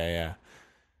yeah.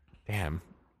 Damn.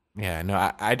 Yeah,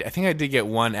 no, I think I did get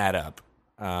one ad up,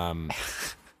 on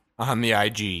the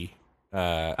IG.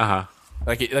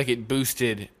 Like it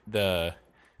boosted the.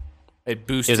 It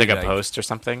boosted. It was like a post or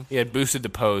something. Yeah, it boosted the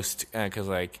post because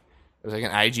like it was like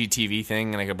an IGTV thing,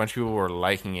 and like a bunch of people were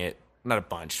liking it. Not a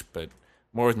bunch, but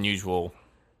more than usual.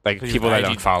 Like people that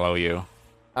don't follow you.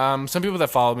 Some people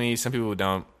that follow me, some people who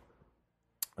don't.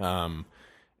 And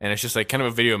it's just like kind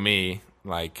of a video of me,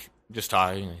 like just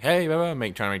talking, like, hey, blah, blah,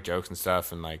 trying to make jokes and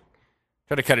stuff, and like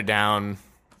try to cut it down,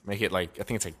 make it like I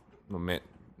think it's like a minute.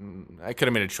 I could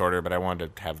have made it shorter, but I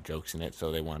wanted to have jokes in it,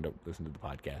 so they wanted to listen to the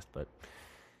podcast. But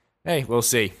hey, we'll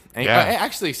see. And,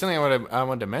 actually, something I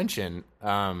wanted to mention.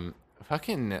 I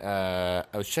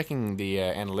was checking the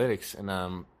analytics, and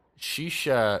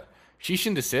Sheesh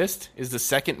and Desist is the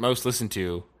second most listened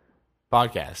to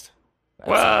podcast.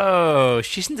 Whoa,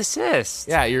 Sheesh and Desist.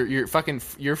 Yeah, you're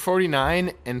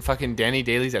 49, and fucking Danny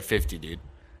Daly's at 50, dude.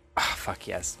 Oh, fuck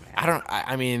yes, man.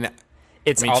 I mean,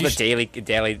 it's all the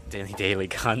daily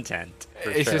content.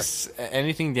 It's sure. just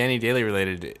anything Danny Daly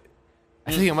related.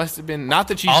 I think it must have been not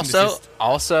the Cheese and Desist.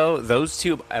 Also, those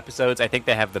two episodes, I think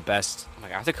they have the best. Oh my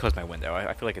god, I have to close my window.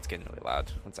 I feel like it's getting really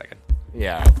loud. 1 second.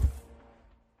 Yeah.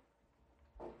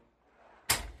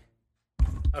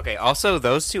 Okay, also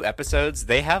those 2 episodes,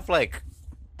 they have like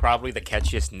probably the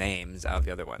catchiest names out of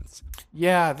the other ones.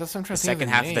 Yeah, that's what I'm trying The to think second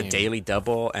of half the of the name. Daily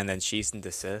Double, and then Cease and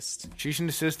Desist. Cease and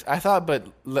desist. I thought, but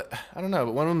I don't know.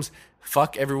 But one of them's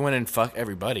fuck everyone and fuck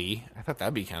everybody. I thought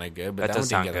that'd be kind of good, but That that one does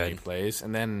didn't sound get any good. plays.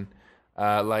 And then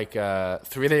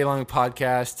 3-day long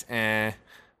podcast and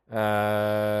what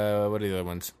are the other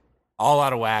ones? All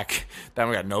Out of Whack. That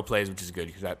one got no plays, which is good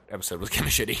because that episode was kind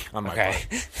of shitty on my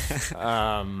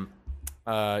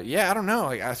part. Yeah, I don't know.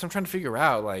 Like, so I'm trying to figure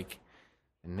out like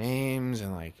the names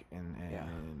and like and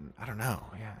I don't know.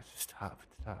 Yeah, it's just tough.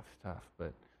 It's tough.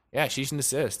 But yeah, Cease and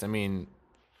Desist. I mean,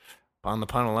 on the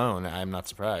pun alone, I'm not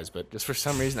surprised. But just for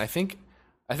some reason, I think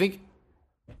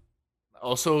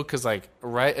also because like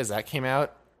right as that came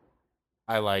out,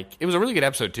 it was a really good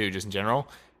episode too, just in general.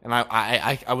 And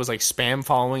I was like spam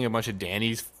following a bunch of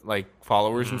Danny's like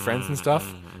followers and friends and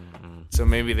stuff. So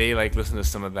maybe they like listened to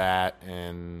some of that,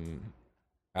 and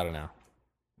I don't know.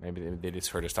 Maybe they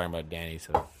just heard us talking about Danny.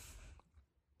 So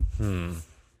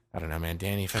I don't know, man.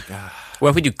 Danny, What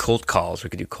if we do cold calls?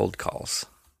 We could do cold calls.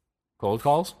 cold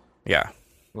calls, Yeah.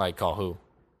 like call who?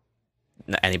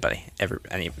 Anybody.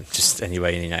 Just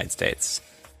anybody in the United States.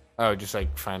 Oh, just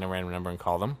like find a random number and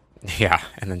call them. Yeah,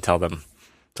 and then tell them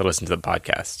to listen to the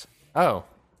podcast. Oh,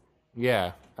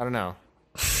 yeah. I don't know.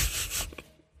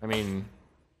 I mean,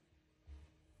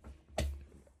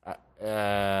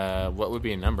 what would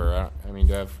be a number? I mean,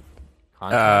 do I have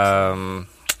contacts?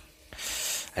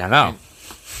 I don't know.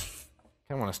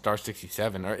 I want a star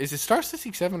 67, or is it star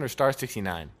 67 or star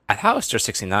 69? I thought it was just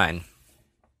 69.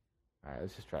 All right,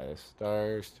 let's just try this.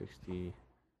 Star 69.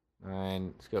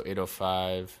 Let's go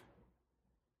 805.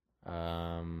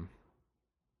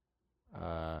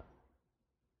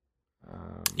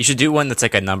 You should do one that's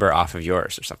like a number off of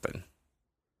yours or something.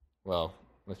 Well,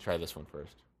 let's try this one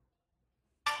first.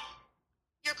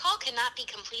 Your call cannot be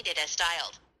completed as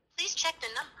dialed. Please check the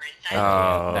number inside.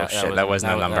 Oh, shit, that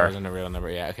wasn't a number. That wasn't a real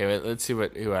number. Yeah. Okay, let's see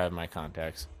who I have in my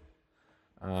contacts.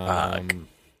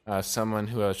 Someone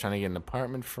who I was trying to get an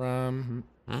apartment from.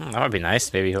 That would be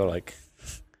nice. Maybe he'll like.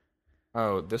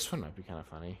 Oh, this one might be kind of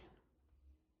funny.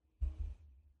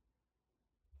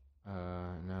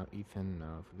 No, Ethan,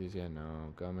 no. Felicia,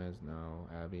 no. Gomez, no.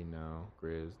 Abby, no.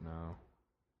 Grizz, no.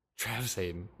 Travis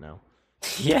Hayden, no.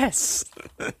 Yes.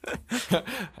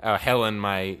 Helen,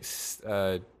 my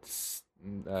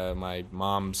my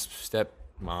mom's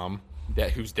stepmom,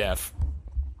 who's deaf.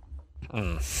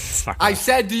 I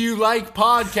said, do you like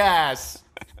podcasts?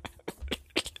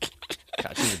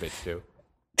 God, she's a bitch too.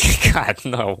 God,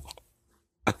 no.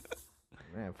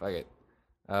 Man, fuck it.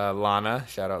 Lana,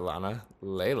 shout out Lana.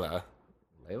 Layla?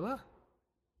 Wait,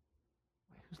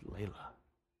 who's Layla?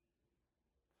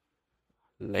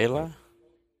 Layla?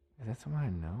 Is that someone I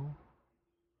know?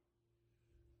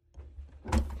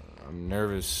 I'm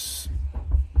nervous.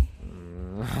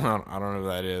 I don't know who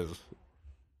that is.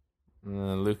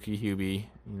 Lukey Hubie,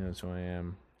 he knows who I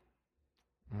am.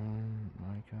 Oh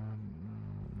my god,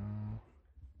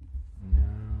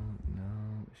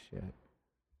 no, shit.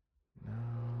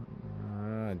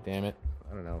 No, damn it.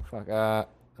 I don't know. Fuck. I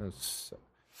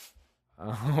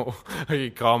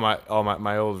could call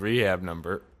my old rehab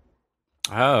number.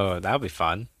 Oh, that would be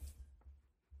fun.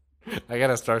 I got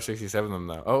a star 67 them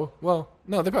though. Oh, well,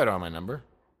 no, they probably don't have my number.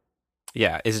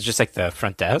 Yeah, is it just like the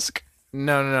front desk?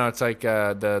 No. It's like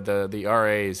the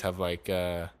RAs have like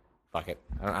fuck it.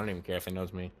 I don't even care if it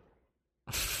knows me.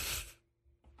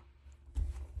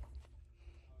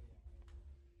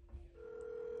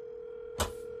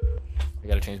 I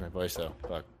gotta change my voice though.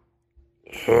 Fuck.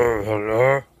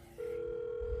 Hello.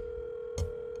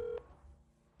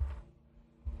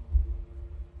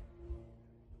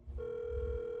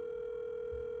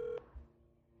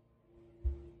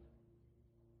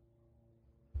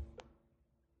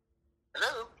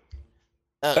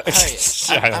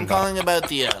 Hi, I'm calling about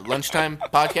the lunchtime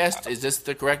podcast. Is this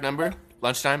the correct number?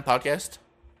 Lunchtime podcast?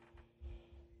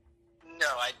 No,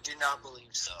 I do not believe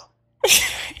so.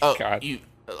 Oh, God.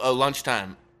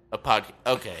 Lunchtime, a podcast.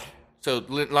 Okay, so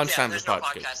lunchtime Yeah, is there's no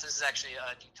podcast. podcast. This is actually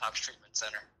a detox treatment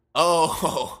center.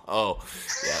 Oh,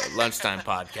 yeah, lunchtime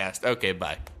podcast. Okay,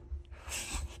 bye.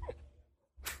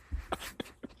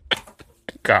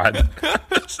 God.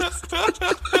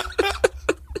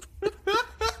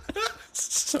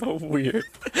 So weird.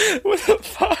 What the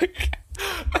fuck?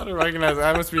 I don't recognize.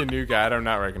 I must be a new guy. I do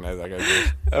not recognize that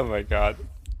guy. Oh my god.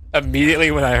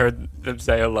 Immediately when I heard them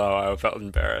say hello, I felt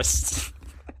embarrassed.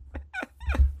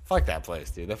 Fuck that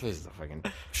place, dude. That place is a fucking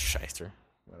shyster.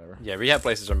 Whatever. Yeah, rehab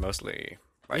places are mostly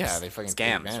like Yeah, they fucking take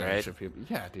scams, advantage right? of people.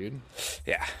 Yeah, dude.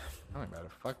 Yeah. I don't about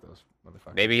it. Fuck those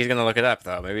motherfuckers. Maybe he's gonna look it up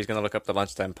though. Maybe he's gonna look up the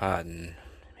lunchtime pod and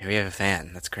Here we have a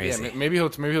fan. That's crazy. Yeah, maybe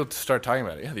he'll start talking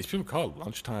about it. Yeah, these people call it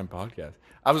lunchtime podcast.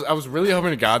 I was really hoping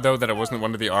to God though that it wasn't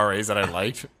one of the RAs that I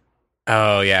liked.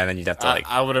 Oh yeah, and then you'd have to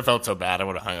I would have felt so bad. I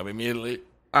would have hung up immediately.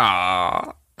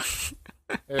 Aww.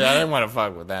 Yeah, I didn't want to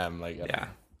fuck with them. Like, Yeah.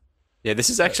 Yeah,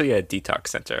 this is actually a detox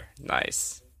center.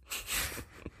 Nice.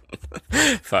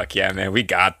 Fuck yeah, man. We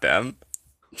got them.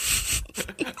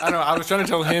 I don't know. I was trying to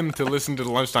tell him to listen to the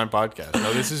lunchtime podcast.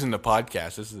 No, this isn't a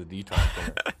podcast. This is a detox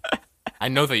center. I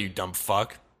know that, you dumb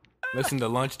fuck. Listen to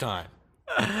lunchtime.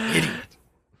 Idiot.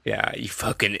 Yeah, you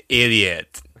fucking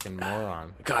idiot. Fucking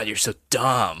moron. God, you're so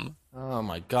dumb. Oh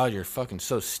my God, you're fucking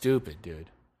so stupid,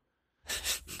 dude.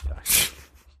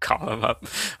 Call him up.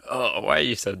 Oh, why are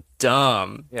you so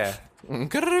dumb? Yeah.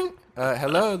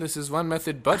 Hello, this is One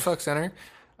Method Buttfuck Center.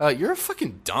 You're a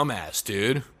fucking dumbass,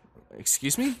 dude.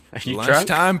 Excuse me? Are you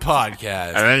Lunchtime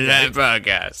podcast. Lunchtime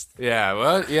podcast. Yeah,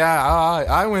 well, yeah,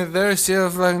 I went there, see how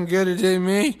fucking good it did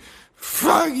me.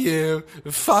 Fuck you.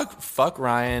 Fuck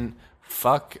Ryan.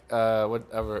 Fuck,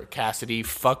 whatever, Cassidy.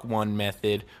 Fuck One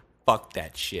Method. Fuck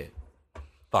that shit.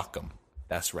 Fuck them.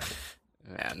 That's right.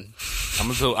 Man.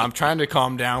 I'm trying to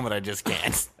calm down, but I just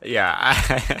can't. Yeah.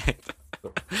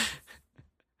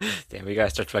 Damn, we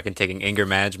gotta start fucking taking anger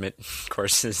management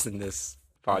courses in this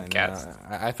podcast.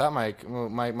 And, I thought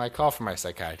my call from my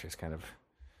psychiatrist kind of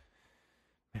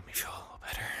made me feel a little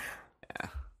better. Yeah.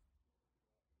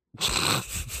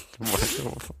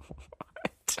 What?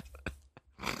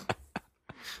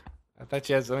 I thought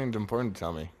you had something important to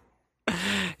tell me.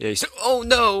 Yeah, you said, "Oh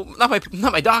no, not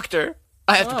my doctor.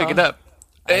 I have to pick it up."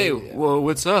 Hey, whoa,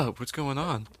 what's up? What's going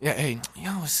on? Yeah, hey,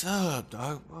 yo, what's up,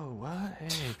 dog? Whoa, what? Hey,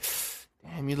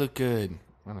 damn, you look good.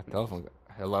 On a telephone.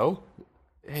 Hello?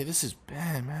 Hey, this is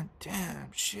Ben, man.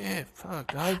 Damn, shit,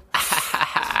 fuck, dog.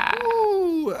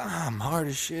 Ooh, I'm hard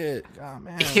as shit. Oh,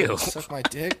 man, Ew. suck my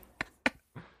dick.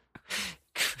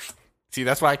 See,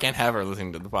 that's why I can't have her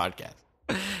listening to the podcast.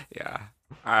 Yeah.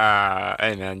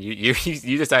 Hey man, you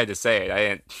decided to say it. I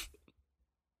didn't.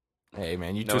 Hey,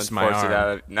 man, you No twist one my forced arm. it out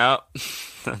of. No.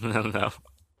 No.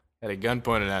 Had a gun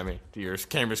pointed at me to your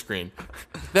camera screen.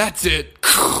 That's it.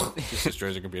 Just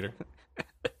destroys your computer.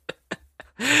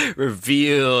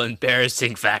 Reveal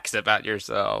embarrassing facts about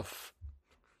yourself.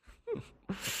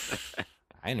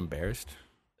 I ain't embarrassed.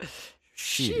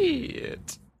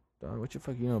 Shit. Dog, what the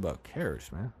fuck you know about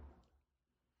Karis, man?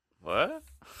 What?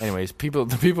 Anyways,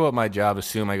 the people at my job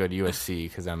assume I go to USC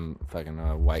because I'm fucking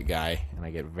a white guy, and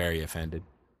I get very offended.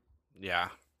 Yeah.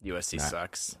 USC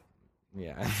sucks.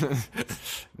 Yeah.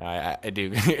 No, I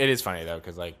do. It is funny though,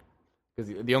 because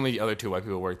the only other two white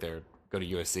people who work there go to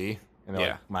USC, and they're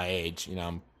like my age. You know,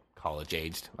 I'm college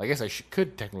aged. I guess I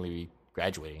could technically be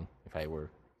graduating if I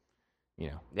were, in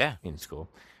school.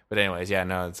 But anyways, yeah,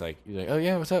 no, it's like he's like, oh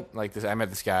yeah, what's up? Like this, I met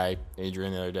this guy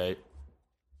Adrian the other day.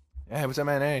 Hey, what's up,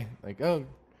 man? Hey, like, oh,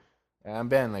 I'm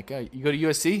Ben. Like, oh, you go to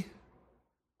USC?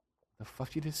 The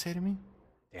fuck you just say to me?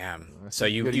 Damn. So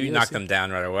you knocked them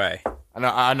down right away. I know.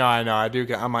 I do.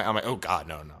 I'm like, oh God,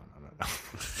 no.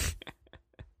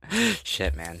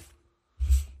 Shit, man.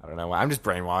 I don't know. I'm just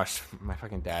brainwashed. My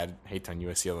fucking dad hates on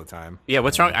USC all the time. Yeah,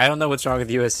 what's wrong? I don't know what's wrong with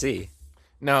USC.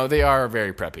 No, they are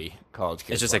very preppy college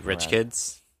kids. It's just like rich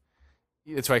kids.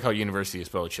 That's why I call university is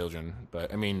full of children.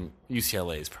 But I mean,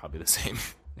 UCLA is probably the same.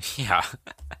 Yeah.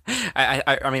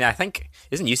 I mean, I think,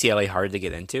 isn't UCLA hard to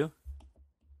get into?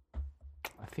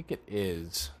 I think it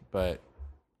is, but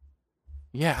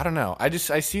yeah, I don't know. I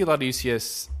see a lot of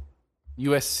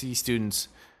USC students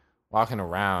walking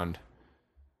around.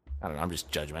 I don't know. I'm just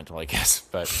judgmental, I guess.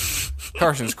 But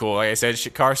Carson's cool. Like I said,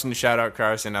 Carson, shout out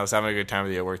Carson. I was having a good time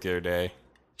with you at work the other day.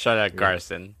 Shout out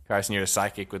Carson. Carson, you're a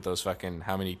psychic with those fucking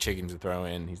how many chickens to throw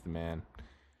in. He's the man.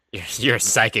 You're a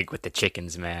psychic with the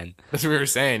chickens, man. That's what we were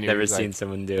saying. Never seen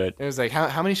someone do it. It was like,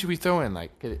 how many should we throw in?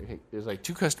 Like, there's like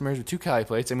 2 customers with 2 cali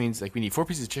plates. That means like we need 4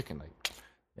 pieces of chicken.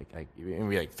 And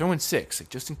we like throw in 6, like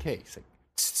just in case. Like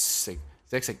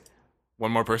 6. Like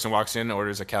one more person walks in,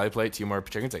 orders a cali plate, 2 more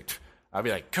chickens. Like I'll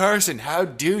be like, Carson, how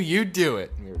do you do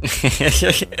it?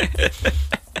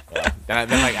 Then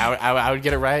I would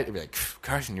get it right. I'd be like,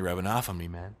 Carson, you're rubbing off on me,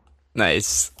 man.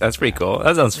 Nice. That's pretty cool.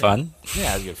 That sounds fun.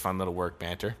 Yeah, it's a good fun little work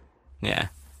banter. Yeah.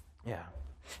 Yeah.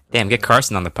 Damn, get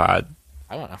Carson on the pod.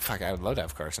 I would love to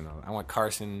have Carson on. I want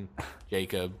Carson,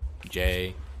 Jacob,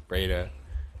 Jay, Breda.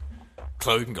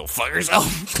 Chloe can go fuck herself.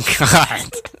 God.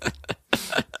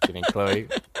 Kidding, Chloe.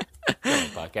 Come on the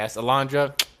podcast.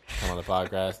 Alondra, come on the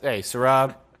podcast. Hey,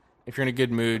 Sarab, if you're in a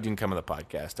good mood, you can come on the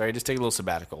podcast. All right, just take a little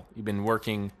sabbatical. You've been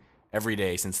working every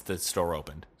day since the store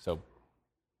opened, so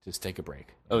just take a break.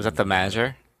 Oh, is that the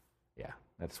manager? Yeah,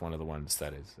 that's one of the ones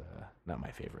that is not my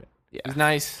favorite. Yeah. He's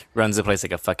nice. Runs the place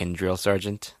like a fucking drill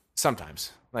sergeant.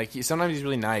 Sometimes. Like, sometimes he's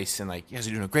really nice and, like, you guys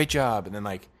are doing a great job. And then,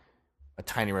 like, a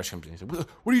tiny rush comes in and says,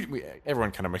 what are you...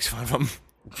 Everyone kind of makes fun of him.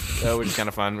 Which is kind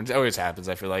of fun. Which always happens,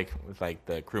 I feel like, with, like,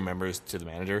 the crew members to the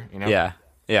manager, you know? Yeah.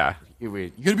 Yeah.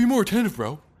 You gotta be more attentive,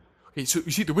 bro. Okay, so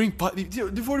you see, they're winning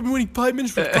they've already been winning 5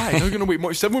 minutes for 5. They're gonna wait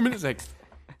 7 more minutes. Like,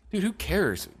 dude, who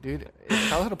cares? Dude,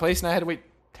 if I was at a place and I had to wait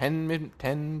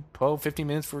 10, 12, 15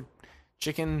 minutes for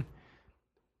chicken,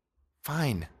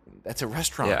 fine. That's a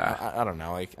restaurant. Yeah. I don't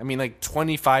know. Like, I mean, like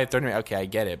 25, 30 minutes. Okay, I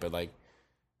get it, but like,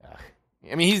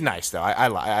 I mean, he's nice though. I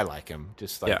like him.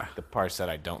 Just like the parts that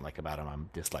I don't like about him, I'm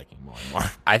disliking more and more.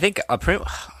 I think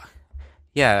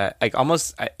like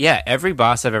almost every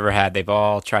boss I've ever had, they've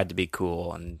all tried to be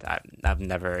cool, and I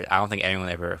don't think anyone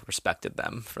ever respected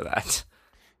them for that.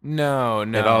 No.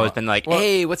 They've always been like,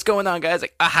 hey, what's going on, guys?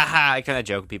 Like, I kind of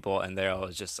joke people, and they're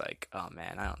always just like, oh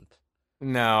man, I don't.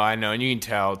 No, I know, and you can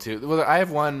tell too. Well, I have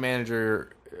one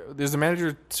manager. There's a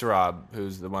manager, Sarab,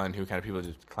 who's the one who kind of people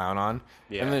just clown on.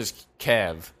 Yeah. And there's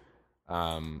Kev.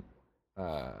 I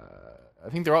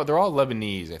think they're all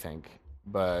Lebanese, I think,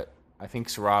 but I think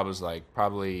Sarab was like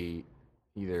probably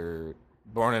either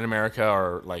born in America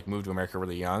or like moved to America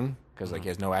really young because like he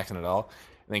has no accent at all.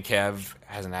 And then Kev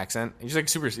has an accent. He's like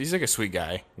he's like a sweet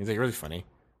guy. He's like really funny.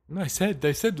 No, I said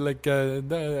like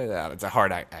it's a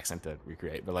hard accent to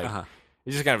recreate, but like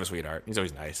he's just kind of a sweetheart. He's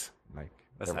always nice. Like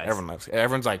everyone loves.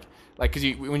 Everyone's like because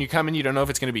when you come in, you don't know if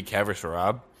it's gonna be Kev or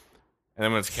Sarab, and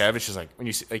then when it's Kev, it's just like when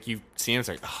you see him, it's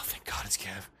like, oh, thank God it's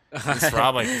Kev. And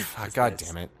Sarab, like, oh, God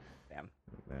damn it. Damn.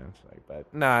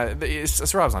 But nah,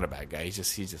 Sarab's not a bad guy. He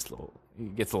gets a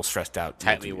little stressed out.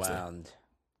 Tightly wound.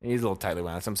 He's a little tightly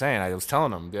wound. That's what I'm saying. I was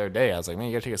telling him the other day. I was like, man,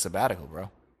 you gotta take a sabbatical, bro.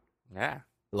 Yeah.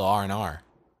 A little R&R.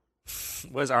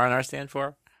 What does R&R stand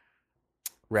for?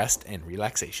 Rest and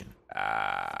relaxation.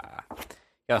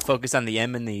 Gotta focus on the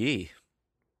M and the E.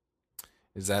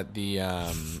 Is that the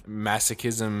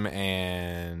masochism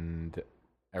and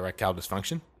erectile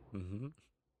dysfunction? Mm-hmm.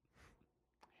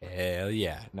 Hell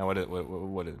yeah. Now what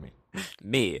does it mean?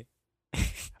 Me.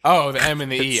 Oh, the M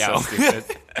and the E. So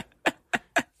stupid.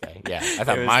 Okay, yeah. I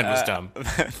thought mine was dumb.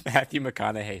 Matthew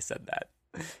McConaughey said that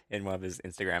in one of his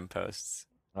Instagram posts.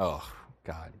 Oh,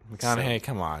 God. McConaughey,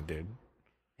 come on, dude.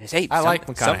 Hey, I like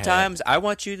McConaughey. Sometimes I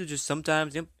want you to just you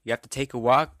have to take a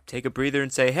walk, take a breather,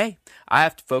 and say, hey, I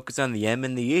have to focus on the M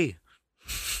and the E.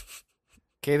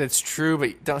 Okay, that's true,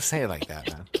 but don't say it like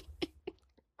that, man.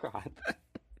 God.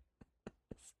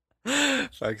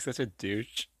 Like such a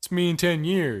douche. It's me in 10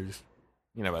 years.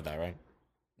 You know about that, right?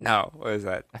 No, what is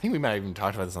that? I think we might have even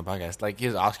talked about this on the podcast. Like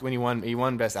his Oscar when he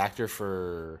won Best Actor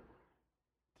for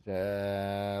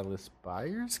Dallas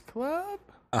Buyers Club.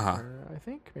 I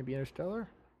think maybe Interstellar.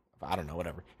 I don't know,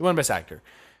 whatever. He won Best Actor,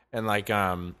 and like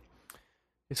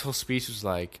his whole speech was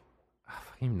like I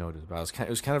don't even know what it was about. It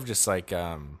was kind of just like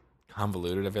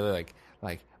convoluted. I feel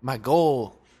like my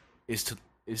goal is to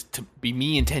be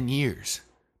me in 10 years.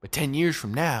 But 10 years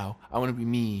from now, I want to be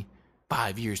me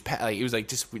 5 years past. Like, it was like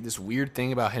just this weird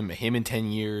thing about him in 10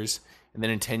 years. And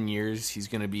then in 10 years, he's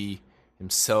going to be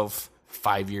himself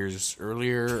 5 years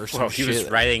earlier or something. Well, he was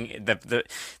writing,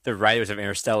 the writers of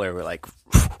Interstellar were like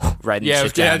writing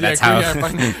shit down. That's how.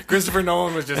 Yeah, Christopher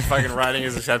Nolan was just fucking writing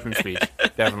his acceptance speech.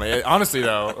 Definitely. Honestly,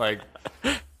 though, like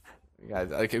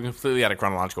completely out of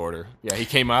chronological order. Yeah, he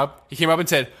came up and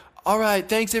said, all right,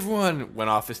 thanks, everyone. Went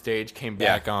off the stage, came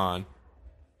back on.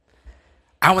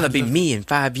 I want to be me in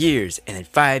 5 years, and in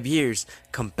 5 years,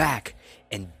 come back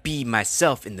and be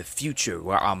myself in the future,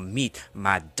 where I'll meet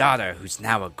my daughter, who's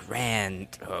now a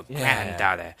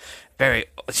granddaughter.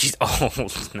 She's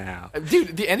old now.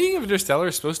 Dude, the ending of Interstellar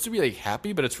is supposed to be like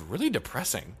happy, but it's really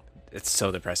depressing. It's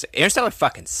so depressing. Interstellar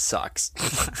fucking sucks.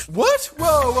 What?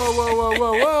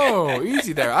 Whoa!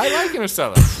 Easy there. I like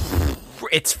Interstellar.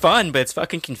 It's fun, but it's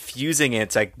fucking confusing. And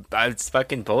it's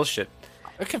fucking bullshit.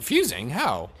 Confusing?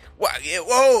 How?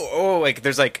 Whoa! Like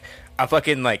there's like a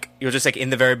fucking like you're just like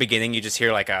in the very beginning you just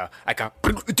hear like a like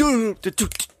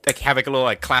have like a little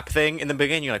like clap thing in the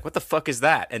beginning. You're like, what the fuck is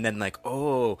that? And then like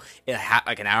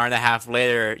like an hour and a half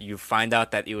later you find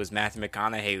out that it was Matthew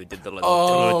McConaughey who did the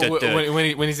little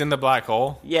when he's in the black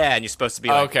hole. Yeah, and you're supposed to be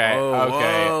like, okay.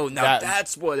 Whoa, now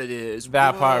that's what it is.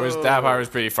 That part was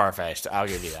pretty far fetched. I'll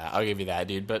give you that,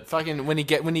 dude. But fucking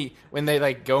when they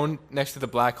like go next to the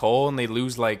black hole and they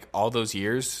lose like all those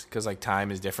years because like time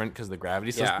is different because the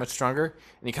gravity's so much stronger,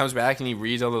 and he comes back and he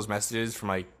reads all those messages from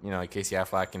like like Casey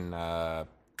Affleck and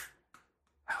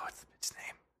what's the bitch's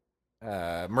name?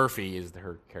 Murphy is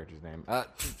her character's name.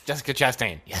 Jessica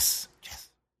Chastain. Yes.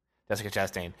 Jessica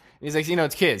Chastain. And he's like,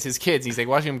 it's kids, his kids. He's like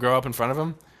watching him grow up in front of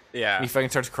him. Yeah. And he fucking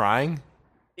starts crying.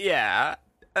 Yeah.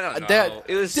 I don't know. That,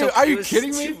 it was dude, so, are it you was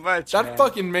kidding too me? much, That man.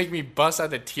 fucking make me bust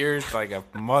out the tears like a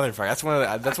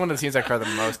motherfucker. That's one of the scenes I cry the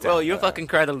most. Well, at. you'll fucking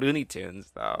cry to Looney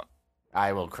Tunes, though.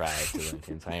 I will cry to Looney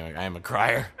Tunes. I am a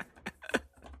crier.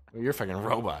 You're a fucking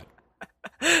robot.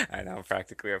 I know, I'm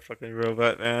practically a fucking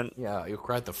robot, man. Yeah, you'll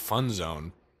cry at the fun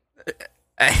zone.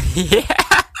 Yeah.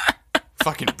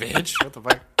 Fucking bitch. What the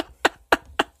fuck?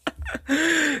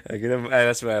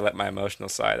 That's when I let my emotional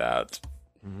side out.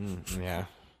 Yeah.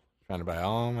 Surrounded by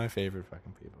all my favorite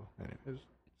fucking people. Anyways.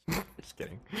 Just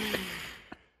kidding.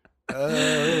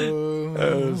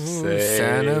 Oh, say,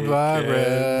 Santa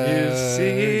Barbara. can you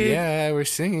see? Yeah, we're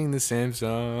singing the same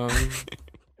song.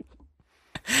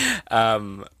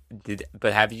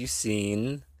 But have you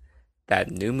seen that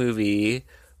new movie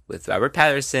with Robert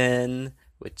Pattinson?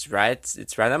 It's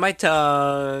right on my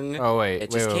tongue. Oh, wait.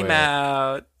 It just came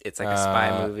out. It's like a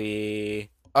spy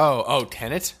movie. Oh,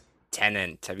 Tenet?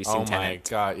 Tenant. Have you seen Tenant?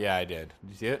 Oh my god, yeah, I did. Did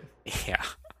you see it? Yeah.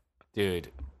 Dude,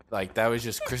 like that was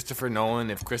just Christopher Nolan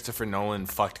if Christopher Nolan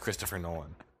fucked Christopher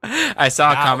Nolan. I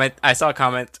saw a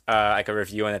comment, like a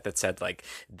review on it that said like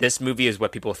this movie is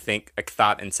what people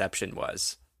thought Inception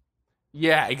was.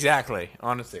 Yeah, exactly.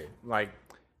 Honestly, like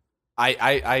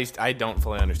I don't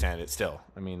fully understand it still.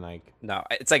 I mean, like No,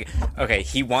 it's like okay,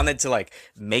 he wanted to like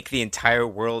make the entire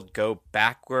world go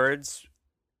backwards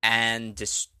and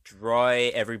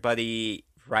destroy everybody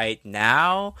right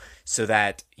now so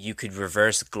that you could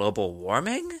reverse global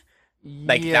warming.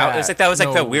 Like that was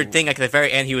like the weird thing. Like at the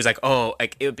very end, he was like, "Oh,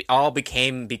 like all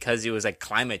became because it was like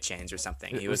climate change or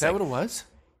something." He was like, that what it was?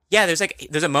 Yeah, there's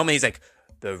a moment he's like,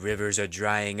 "The rivers are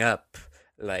drying up,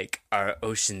 like our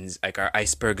oceans, like our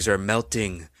icebergs are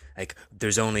melting. Like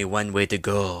there's only one way to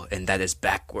go, and that is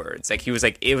backwards." Like it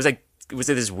was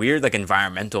this weird like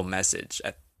environmental message.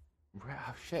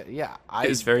 Oh, shit, yeah. It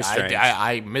was very strange.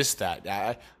 I missed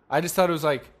that. I just thought it was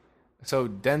like, so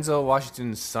Denzel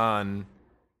Washington's son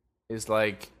is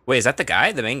like... Wait, is that the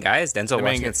guy? The main guy is Denzel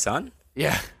Washington's son?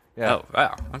 Yeah. Yeah. Oh,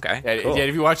 wow. Okay. Yeah, cool. yeah,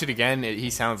 if you watch it again, he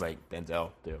sounds like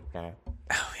Denzel, too. Kind of.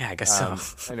 Oh, yeah, I guess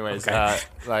so. Anyways,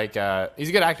 Okay. he's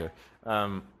a good actor.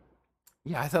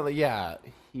 Yeah, I thought, like, yeah,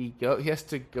 he has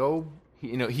to go...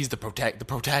 he's the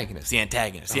protagonist, the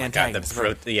antagonist, the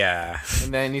antagonist. Yeah.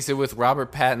 And then he said with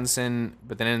Robert Pattinson,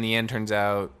 but then in the end turns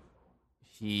out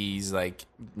he's like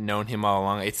known him all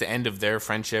along. It's the end of their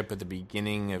friendship at the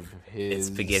beginning of his.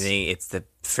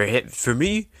 For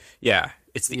me. Yeah,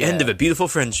 it's the end of a beautiful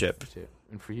friendship.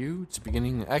 And for you, it's the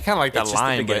beginning. I kind of like that It's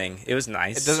line, just the beginning. It was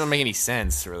nice. It doesn't make any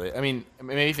sense, really. I mean,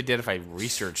 maybe if it did, if I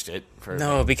researched it.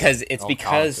 No, because it's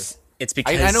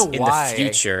because I know in why. the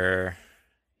future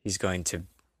he's going to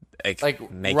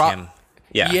make him.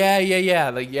 Yeah.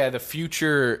 The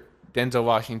future Denzel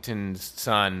Washington's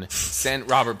son sent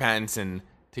Robert Pattinson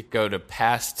to go to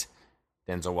past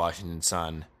Denzel Washington's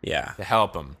son. Yeah. To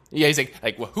help him. Yeah, he's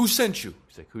like, well, who sent you?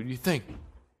 He's like, who do you think?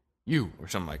 You or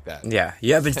something like that. Yeah,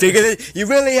 you haven't figured it. You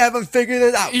really haven't figured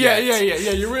it out. Yeah.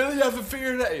 yet. You really haven't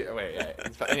figured it out. Wait,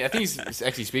 I think he's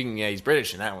actually speaking. Yeah, he's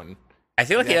British in that one. I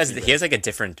feel like he has like a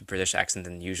different British accent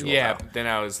than usual. Yeah, though. then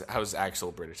how's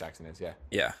actual British accent is. Yeah.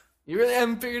 Yeah. You really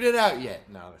haven't figured it out yet.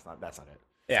 No, that's not it.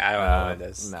 Yeah, I don't know what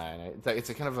it is. No. It's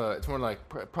a kind of it's more like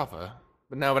proper,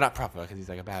 but not proper because he's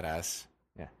like a badass.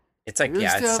 Yeah. It's like you really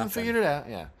yeah, still it's haven't something. figured it out.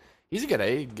 Yeah. He's a good.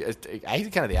 He's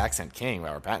kind of the accent king,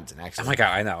 Robert Pattinson. Actually. Oh my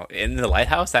god, I know. In The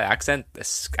Lighthouse, that accent,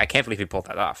 I can't believe he pulled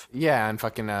that off. Yeah, and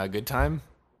fucking Good Time.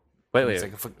 Wait.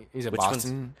 He's a Which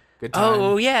Boston. Good Time.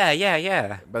 Oh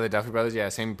yeah. By the Duffy Brothers, yeah,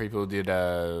 same people who did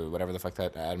whatever the fuck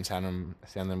that Adam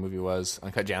Sandler movie was,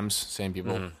 Uncut Gems, same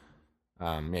people.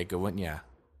 Mm-hmm. Yeah, good one, yeah.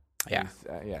 Yeah.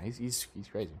 He's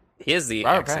crazy. He is the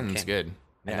Robert accent Pattinson's king. good.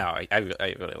 I Yeah. know.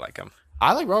 I really like him.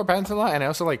 I like Robert Pattinson a lot, and I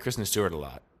also like Kristen Stewart a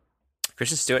lot.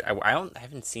 Kristen Stewart. I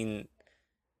haven't seen.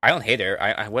 I don't hate her.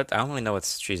 I don't really know what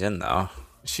she's in though.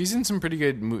 She's in some pretty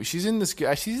good movies. She's in this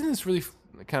really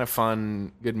kind of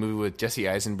fun, good movie with Jesse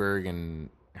Eisenberg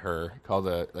and her called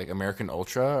American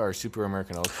Ultra or Super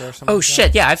American Ultra or something. Oh like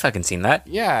shit! Yeah, I've fucking seen that.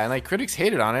 that. Yeah, and like critics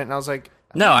hated on it, and I was like,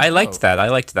 No, I liked that. I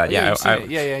liked that. yeah, Yeah. you've seen it.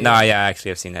 Yeah. No, yeah,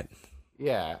 actually, I've seen it.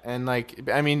 Yeah, and like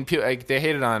I mean, like they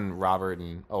hated on Robert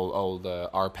and old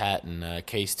R. Pat and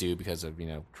K. Stu because of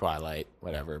Twilight,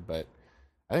 whatever. But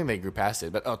I think they grew past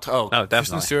it. But definitely.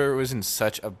 Kristen Stewart was in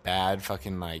such a bad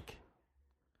fucking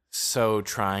so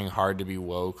trying hard to be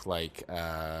woke, like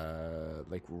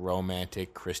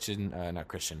romantic Christian, not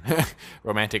Christian,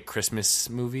 romantic Christmas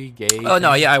movie, gay. Oh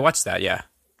no, yeah, I watched that. Yeah,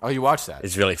 Oh, you watched that?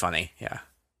 it's really funny. Yeah.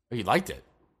 Oh, you liked it?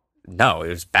 No, it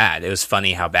was bad. It was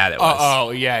funny how bad it was. Oh,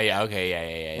 yeah, okay,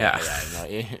 yeah. Yeah.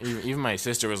 No, even my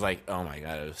sister was like, "Oh my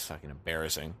god, it was fucking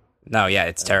embarrassing." No, yeah,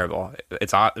 it's terrible.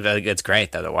 It's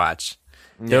great though to watch.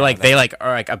 They're Yeah, like they like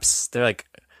are like they're like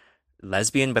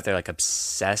lesbian, but they're like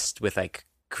obsessed with like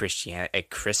Christianity, like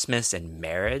Christmas and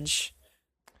marriage.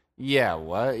 Yeah,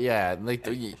 what? Yeah, like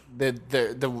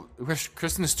the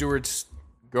Kristen Stewart's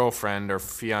girlfriend or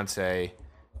fiance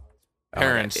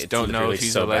parents it's don't know literally if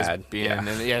he's so a bad. lesbian,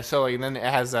 Yeah. and yeah, so like, and then it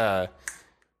has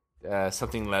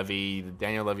something Levy,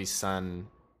 Daniel Levy's son.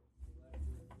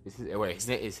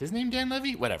 Is his name Dan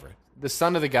Levy? Whatever, the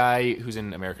son of the guy who's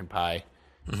in American Pie.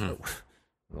 A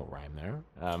little rhyme there.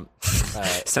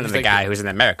 Son of he's the like guy who's in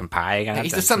American Pie.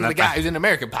 He's the son of the guy who's in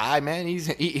American Pie, man.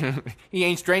 He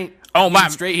ain't straight. Oh my! He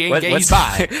ain't straight. He ain't gay. He's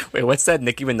bi. Wait, what's that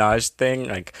Nicki Minaj thing?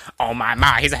 Like, oh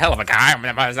my, he's a hell of a guy.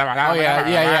 Oh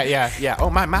yeah. Oh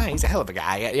my, he's a hell of a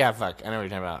guy. Yeah, fuck. I know what you're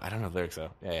talking about. I don't know the lyrics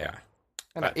though. Yeah.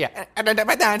 He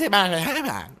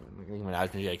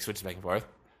like switches back and forth.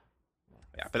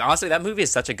 Yeah, but honestly, that movie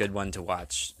is such a good one to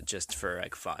watch just for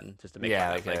like fun, just to make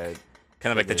fun of,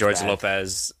 kind of like the George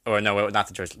Lopez, or no, not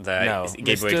the George,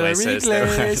 Gabriel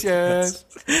Iglesias.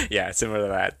 Yeah, similar to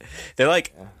that. They're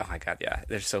like, oh my god, yeah,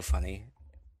 they're so funny.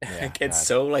 Yeah, like, it's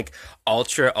so like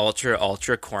ultra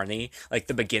corny. Like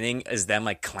the beginning is them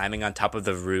like climbing on top of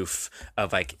the roof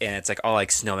of like, and it's like all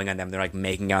like snowing on them. They're like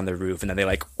making on the roof, and then they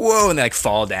like whoa, and they like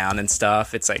fall down and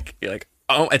stuff. It's like you're like,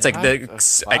 oh, it's like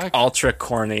like ultra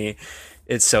corny.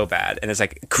 It's so bad, and it's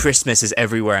like Christmas is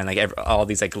everywhere, and like all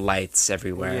these like lights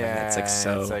everywhere. Yeah, and it's like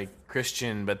so. It's like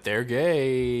Christian, but they're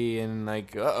gay, and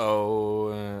like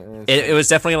It was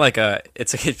definitely like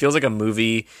it's like it feels like a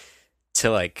movie to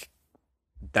like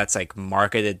that's like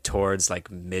marketed towards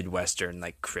like Midwestern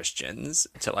like Christians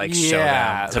to like show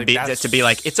them to be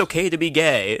like it's okay to be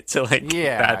gay to like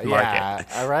that market.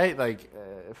 All right, like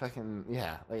fucking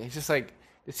like it's just like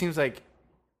it seems like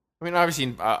I mean obviously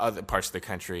in other parts of the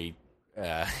country.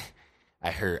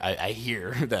 I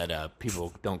hear that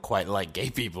people don't quite like gay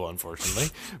people, unfortunately.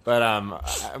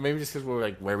 But maybe just because we're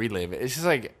like where we live, it's just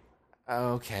like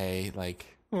okay, like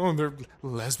they're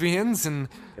lesbians and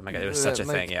oh my god, there's such a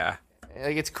thing, yeah.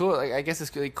 Like it's cool. Like I guess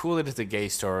it's really cool that it's a gay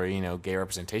story, gay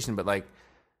representation. But like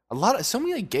so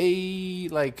many like gay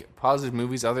like positive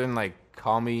movies other than like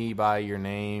Call Me by Your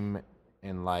Name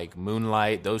and like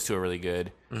Moonlight. Those two are really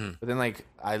good. Mm-hmm. But then like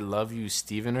I Love You,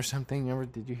 Steven or something.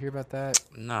 Did you hear about that?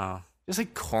 No. Just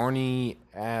like corny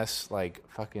ass like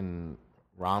fucking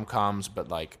rom-coms, but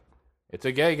like it's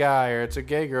a gay guy or it's a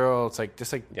gay girl. It's like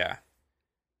just like yeah.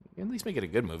 At least make it a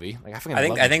good movie. Like I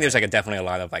think there's like definitely a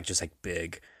lot of like just like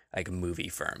big like movie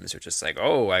firms are just like,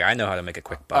 oh, like, I know how to make a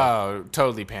quick buck. Oh,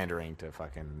 totally pandering to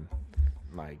fucking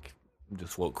like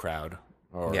just woke crowd.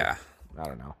 Or yeah, I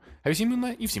don't know. Have you seen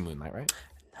Moonlight? You've seen Moonlight, right?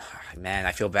 Man,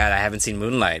 I feel bad. I haven't seen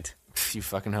Moonlight. You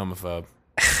fucking homophobe.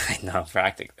 I know,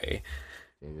 practically.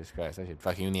 Jesus Christ, I should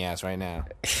fuck you in the ass right now.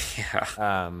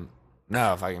 Yeah.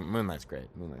 No, fucking Moonlight's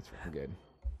great. Moonlight's fucking good.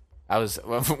 I was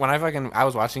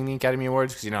watching the Academy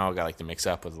Awards because I got like the mix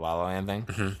up with the La La Land thing.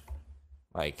 Mm-hmm.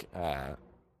 Like,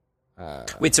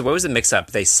 wait, so what was the mix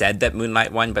up? They said that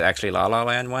Moonlight won, but actually La La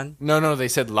Land won? No, they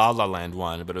said La La Land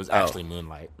won, but it was actually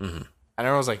Moonlight. Mm-hmm. And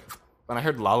I was like, when I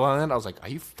heard La La Land, I was like, are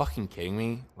you fucking kidding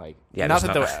me? Like, yeah, not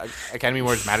that the Academy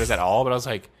Awards matters at all, but I was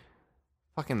like,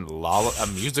 fucking a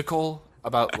musical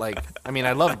about like, I mean,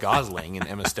 I love Gosling and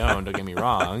Emma Stone, don't get me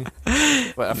wrong,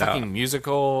 but a fucking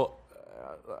musical,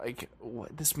 like,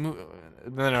 what, this movie?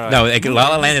 No, like La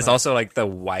La Land is also like the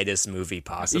whitest movie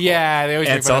possible. Yeah, they always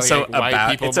and it's also like,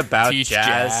 white people it's about teach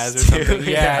jazz or something.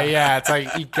 Yeah, it's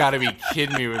like you gotta be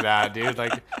kidding me with that, dude.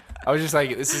 Like, I was just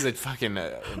like, this is a fucking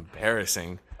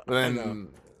embarrassing. But then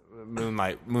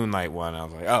Moonlight won. I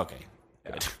was like, oh, okay,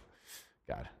 good.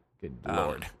 God, good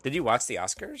lord. Did you watch the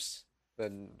Oscars?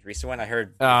 The recent one? I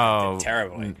heard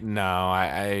terribly. No,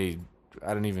 I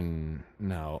don't even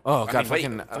know. Oh god,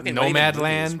 fucking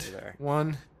Nomadland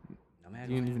one.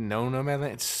 You didn't even know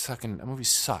Nomadland? It's fucking, that movie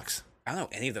sucks. I don't know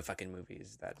any of the fucking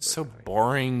movies that. So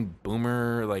boring,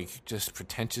 boomer, like just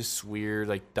pretentious, weird,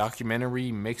 like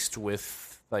documentary mixed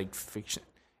with like fiction.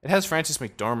 It has Frances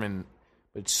McDormand,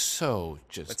 but it's so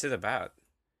just. What's it about?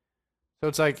 So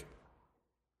it's like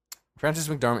Frances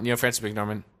McDormand. You know Frances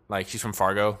McDormand? Like she's from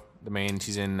Fargo.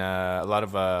 She's in a lot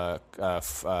of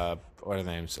what are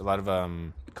the names? A lot of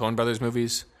Coen Brothers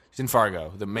movies. She's in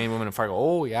Fargo, the main woman in Fargo.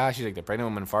 Oh yeah, she's like the pregnant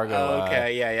woman in Fargo. Oh,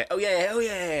 okay, yeah. Oh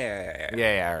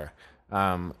yeah.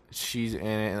 Her. She's in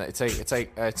it. It's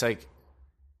like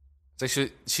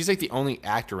she's like the only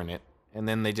actor in it, and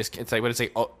then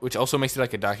which also makes it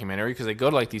like a documentary because they go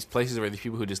to like these places where these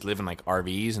people who just live in like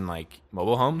RVs and like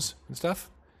mobile homes and stuff,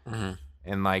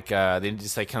 and like they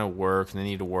just like kind of work and they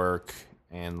need to work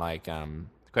and like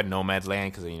quite nomad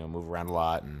land because they move around a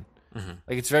lot and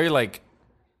Like it's very like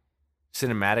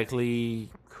cinematically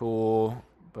cool,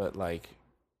 but like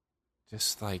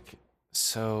just like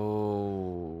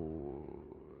so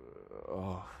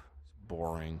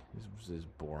boring. This is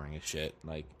boring as shit.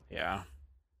 Like Yeah.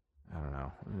 I don't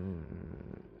know.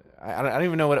 I don't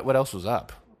even know what else was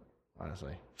up.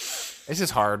 Honestly, it's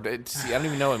just hard. I don't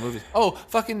even know what movies. Oh,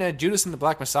 fucking Judas and the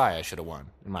Black Messiah should have won,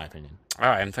 in my opinion. Oh,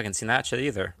 I haven't fucking seen that shit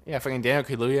either. Yeah, fucking Daniel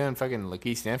Kaluuya and fucking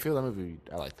Lakeith Stanfield. That movie,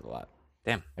 I liked it a lot.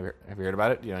 Damn. Have you heard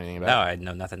about it? Do you know anything about No, it? I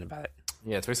know nothing about it.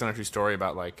 Yeah, it's based on a true story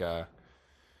about like Daniel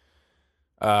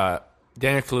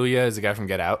Kaluuya is the guy from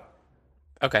Get Out,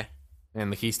 Okay.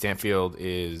 and Lakeith Stanfield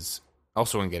is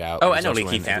also in Get Out. Oh, I He's know also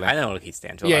Lakeith in Stanfield. I know Lakeith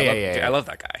Stanfield. Yeah. I love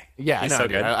that guy. Yeah, He's I know, so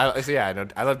dude. good. I know.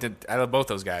 I loved it. I love both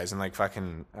those guys, and like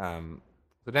fucking.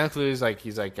 So Daniel Kaluuya is like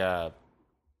he's like a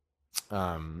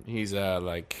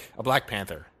Black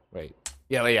Panther. Wait,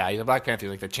 yeah, he's a Black Panther,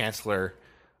 like the Chancellor.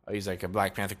 He's like a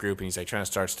Black Panther group, and he's like trying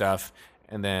to start stuff.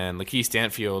 And then Lakeith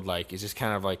Stanfield, like, is just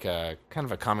kind of a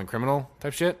common criminal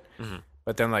type shit. Mm-hmm.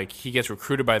 But then like he gets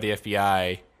recruited by the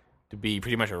FBI to be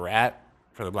pretty much a rat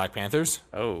for the Black Panthers.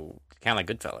 Oh, kind of like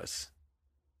Goodfellas.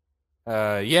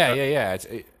 Yeah.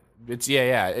 It's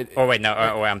Oh wait,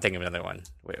 no. Wait, I'm thinking of another one.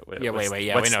 Wait.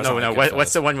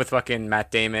 What's the one with fucking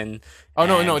Matt Damon? Oh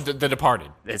no, The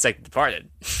Departed. It's like Departed.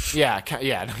 Yeah.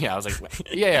 I was like, wait,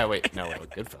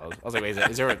 Goodfellas. I was like, wait,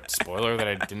 is there a spoiler that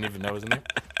I didn't even know was in there?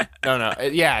 No.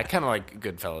 Yeah, kind of like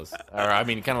Goodfellas, or I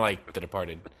mean, kind of like The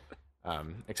Departed,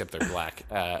 except they're black.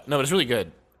 No, but it's really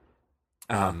good.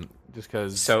 Just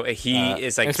because. So he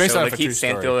is like, so like Keith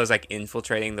Stanfield is like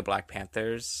infiltrating the Black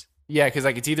Panthers. Yeah, because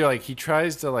like it's either like he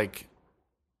tries to like.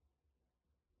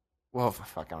 Well,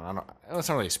 fuck, I don't know. It's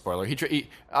not really a spoiler. He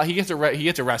gets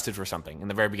arrested for something in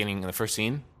the very beginning, in the first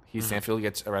scene. Stanfield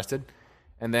gets arrested,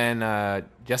 and then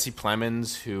Jesse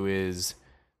Plemons, who is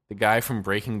the guy from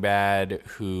Breaking Bad,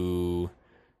 his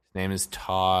name is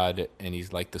Todd, and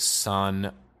he's like the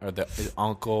son or his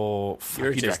uncle.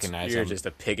 You're just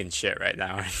a pig in shit right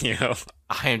now, aren't you?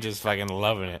 I am just fucking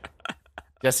loving it.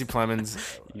 Jesse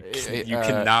Plemons. You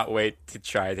cannot wait to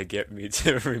try to get me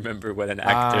to remember what an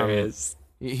actor is.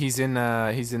 He's in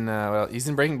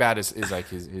Breaking Bad is like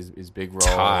his big role.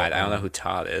 Todd. I don't know who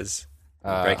Todd is.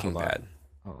 Breaking Bad.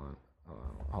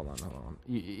 Hold on.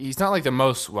 He's not like the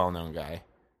most well-known guy.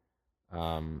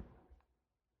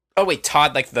 Oh wait,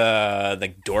 Todd, like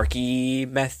the dorky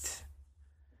meth.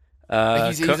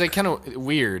 He's like kind of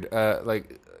weird.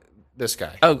 Like this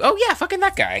guy. Oh yeah, fucking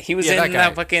that guy. He was in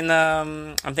that fucking.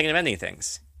 I'm thinking of ending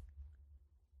things.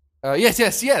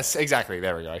 Yes, exactly.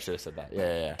 There we go. I should have said that.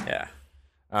 Yeah.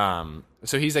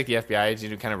 So he's like the FBI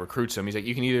agent who kind of recruits him. He's like,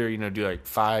 you can either do like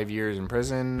 5 years in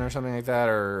prison or something like that,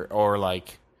 or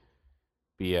like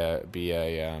be a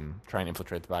try and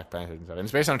infiltrate the Black Panthers and stuff. And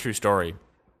it's based on a true story.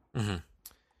 Mm-hmm.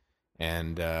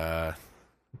 And so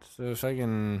if I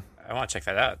want to check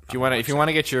that out. If you want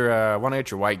to get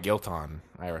your white guilt on,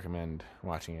 I recommend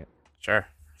watching it. Sure.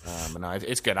 But no,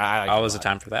 it's good. I like always a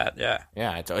time for that. Yeah.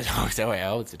 Yeah, it's always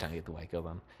the time to get the white guilt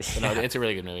on. But no, it's a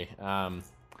really good movie. I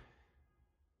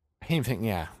can't even think.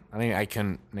 Yeah, I mean, I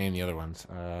couldn't name the other ones.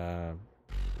 Have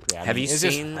you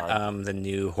seen the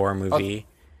new horror movie?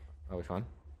 Oh, which one?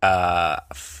 I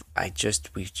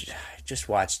just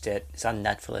watched it. It's on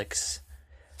Netflix.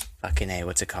 Fucking A,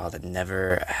 what's it called? It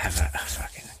never have a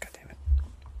fucking goddamn it.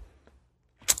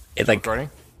 It like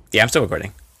recording? Yeah, I'm still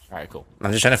recording. All right, cool.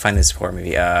 I'm just trying to find this horror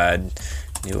movie.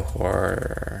 New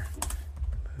horror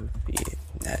movie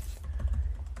net.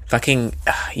 Fucking,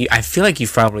 I feel like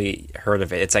you've probably heard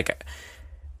of it. It's like,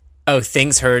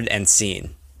 Things Heard and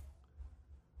Seen.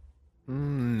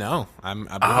 No,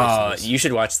 you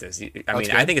should watch this.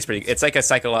 I think it's pretty. It's like a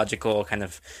psychological kind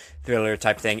of thriller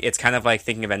type thing. It's kind of like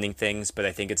Thinking of Ending Things, but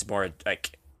I think it's more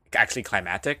like actually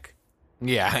climactic.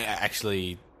 Yeah,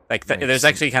 actually, like there's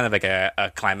actually kind of like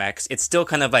a climax. It's still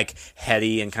kind of like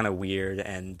heady and kind of weird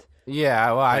and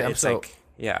yeah. Well, I'm so like,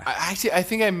 yeah. I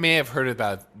think I may have heard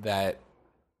about that,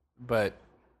 but.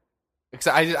 Because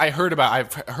I've heard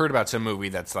about some movie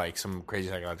that's like some crazy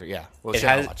psychological. Yeah, well,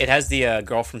 it has the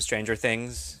girl from Stranger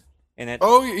Things in it.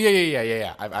 Oh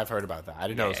yeah. I've heard about that. I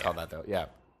didn't know it was called that though. Yeah,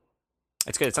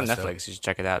 it's good. It's on Netflix. You should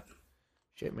check it out.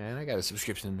 Shit, man, I got a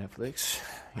subscription to Netflix.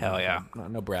 Hell yeah.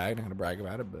 No brag. Not gonna brag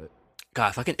about it, but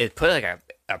God, fucking, it put like a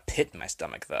pit in my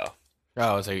stomach though.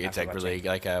 Oh, it's like really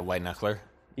like a white knuckler.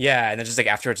 Yeah, and then just like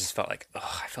after it just felt like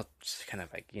I felt just kind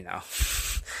of like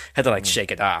had to like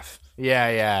shake it off.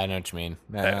 Yeah, I know what you mean.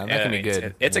 That can be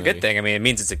good. It's a good thing. I mean, it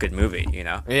means it's a good movie,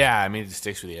 Yeah, I mean, it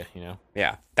sticks with you,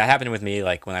 Yeah, that happened with me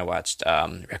like when I watched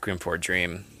Requiem for a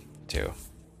Dream too.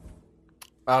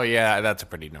 Oh yeah, that's a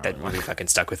pretty gnarly one. That really fucking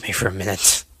stuck with me for a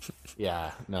minute.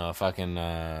 Yeah, no, fucking,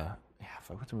 fuck,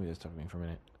 what's the movie that stuck with me for a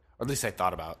minute? Or at least I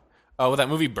thought about. Oh, well, that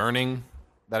movie Burning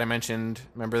that I mentioned.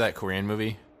 Remember that Korean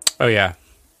movie? Oh yeah.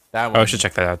 That one. Oh, I should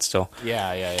check that out still.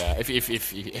 Yeah. If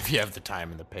you have the time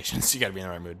and the patience, you got to be in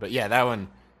the right mood. But yeah, that one,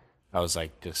 I was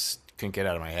like, just couldn't get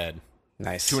out of my head.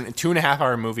 Nice. 2.5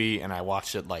 hour movie, and I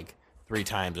watched it like 3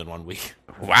 times in 1 week.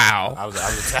 Wow. I was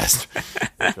obsessed.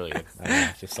 It's really good.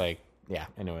 Just like, yeah.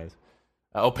 Anyways.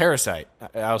 Parasite.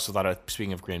 I also thought of,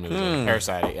 speaking of Korean movies, like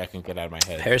Parasite, I couldn't get out of my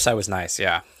head. Parasite was nice,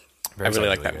 yeah. Parasite I really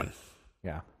like that good. one.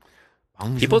 Yeah.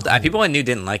 People I knew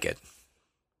didn't like it.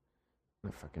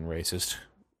 They're fucking racist.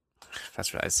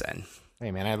 That's what I was saying.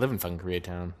 Hey, man, I live in fucking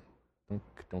Koreatown.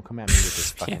 Don't come at me with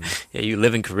this fucking... Yeah, you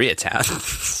live in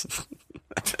Koreatown.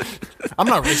 I'm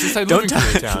not racist. I live in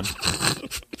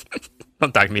Koreatown.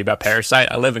 Don't talk to me about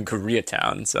Parasite. I live in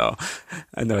Koreatown, so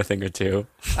I know a thing or two.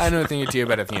 I know a thing or two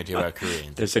about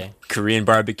Koreans. There's a Korean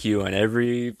barbecue on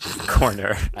every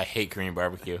corner. I hate Korean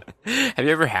barbecue. Have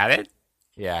you ever had it?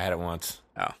 Yeah, I had it once.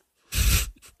 Oh.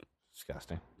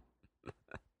 Disgusting.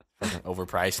 Fucking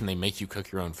overpriced, and they make you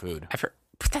cook your own food. I've heard,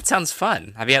 but that sounds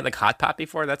fun. Have you had like hot pot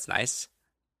before? That's nice.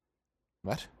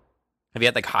 What? Have you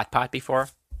had like hot pot before?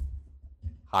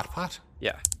 Hot pot?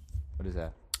 Yeah. What is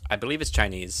that? I believe it's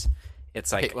Chinese.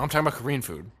 It's like Hey, well, I'm talking about Korean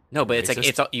food. no, but it's Racist? like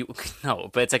it's all you. No,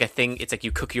 but it's like a thing. It's like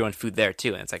you cook your own food there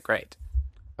too, and it's like great.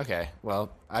 Okay,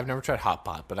 well, I've never tried hot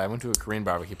pot, but I went to a Korean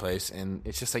barbecue place, and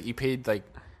it's just like you paid like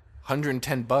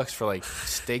 $110 for like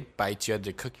steak bites you had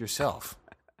to cook yourself.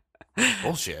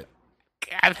 Bullshit.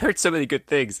 I've heard so many good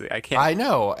things. I can't. I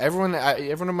know everyone at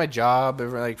my job,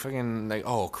 everyone like fucking like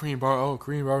Korean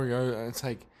barbecue. It's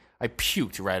like I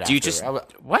puked right after. Do you just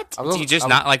what? Do you just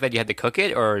not like that you had to cook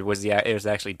it, or it was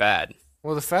actually bad?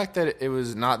 Well, the fact that it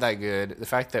was not that good, the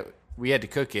fact that we had to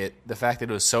cook it, the fact that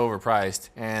it was so overpriced,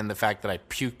 and the fact that I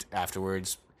puked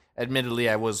afterwards. Admittedly,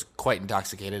 I was quite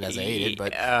intoxicated as I ate it,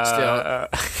 but still.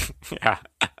 Yeah.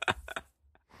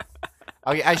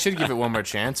 Okay, I should give it one more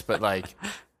chance, but like,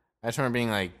 I just remember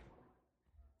being like,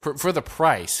 for the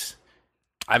price.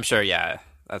 I'm sure. Yeah,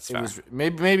 that's fair. It was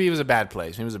maybe it was a bad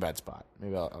place. Maybe it was a bad spot.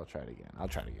 Maybe I'll try it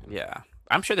again. Yeah,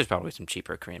 I'm sure there's probably some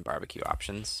cheaper Korean barbecue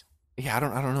options. Yeah, I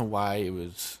don't know why it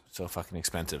was so fucking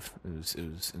expensive. It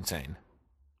was insane.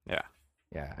 Yeah.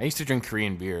 Yeah, I used to drink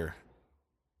Korean beer.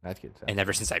 That's good. And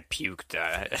ever since I puked,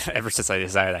 ever since I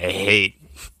decided I hate.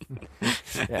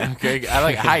 Yeah, okay. I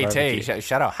like Height. Hey,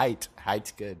 shout out Height.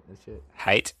 Height's good. That's it.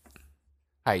 Height?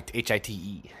 Height.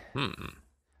 HITE.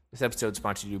 This episode's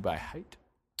sponsored to you by Height.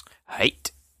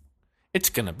 Height? It's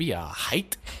gonna be a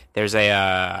height. There's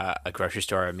a grocery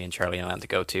store me and Charlie and I like to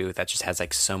go to that just has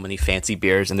like so many fancy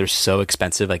beers and they're so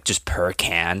expensive, like just per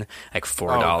can, like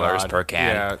 $4 per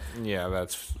can. Yeah,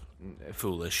 that's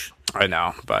foolish. I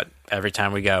know, but every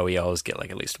time we go, we always get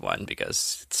like at least one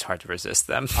because it's hard to resist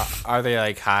them. Are they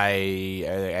like high?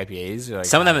 Are they IPAs? Or like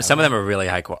some of them are really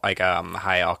high,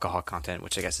 high alcohol content,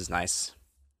 which I guess is nice.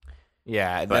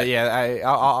 Yeah, but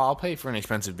I'll pay for an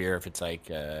expensive beer if it's like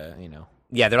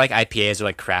Yeah, they're like IPAs or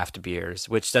like craft beers,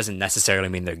 which doesn't necessarily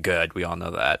mean they're good. We all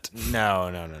know that.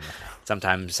 No.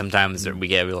 Sometimes we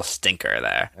get a little stinker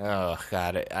there. Oh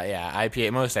god, yeah,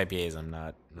 IPA. Most IPAs, I'm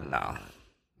not. No.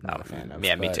 Not a fan of.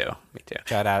 Yeah, me too.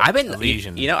 Shout out. I've been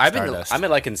Elysian I've Stardust. been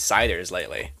liking ciders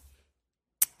lately.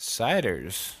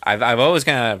 Ciders. I've always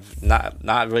kind of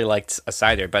not really liked a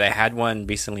cider, but I had one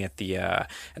recently at the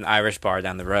an Irish bar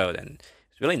down the road, and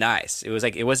it's really nice. It was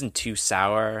like it wasn't too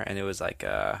sour, and it was like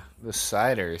the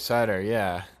cider,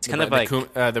 yeah. It's kind of like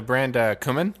the brand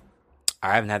Cumin.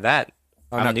 I haven't had that.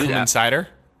 Oh, not Cumin cider.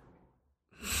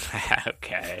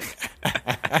 Okay.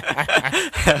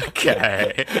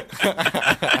 Okay.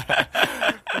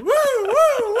 Woo!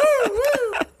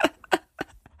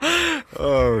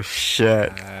 Oh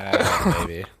shit.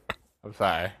 Baby. I'm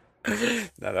sorry.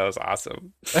 No, that was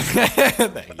awesome.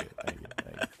 Thank you.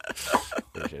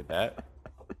 Appreciate that.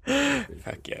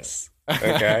 Fuck yes.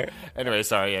 Okay. Anyway,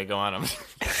 sorry. Yeah, go on.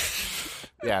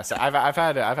 Yeah, so I've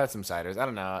had some ciders. I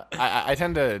don't know. I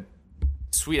tend to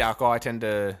sweet alcohol. I tend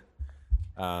to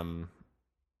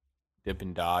dip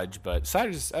and dodge, but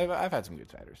ciders. I've had some good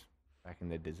ciders back in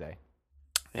the day.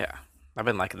 Yeah, I've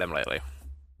been liking them lately.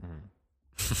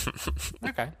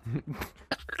 Okay.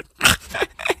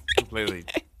 Completely.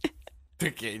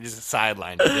 Just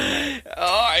sidelined. I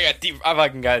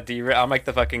fucking got derailed. I'm like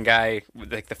the fucking guy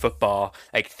with like the football.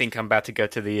 Like think I'm about to go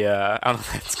to the I don't know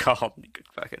what it's called.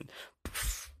 Fucking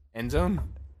End zone.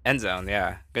 End zone.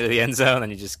 Yeah, go to the end zone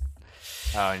and you just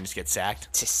and you just get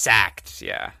sacked. Sacked.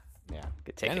 Yeah. Yeah.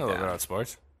 Take I it know a little bit down. about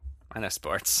sports. I know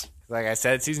sports. Like I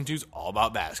said, season 2's all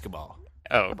about basketball.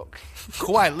 Oh,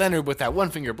 Kawhi Leonard with that one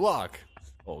finger block.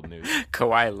 Old news.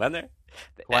 Kawhi Leonard.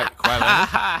 Kawhi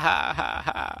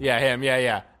Leonard? Yeah, him.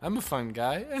 Yeah. I'm a fun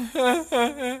guy.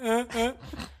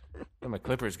 I'm a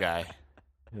Clippers guy.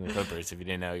 I'm the Clippers, if you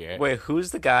didn't know yet. Wait,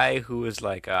 who's the guy who was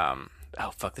like, oh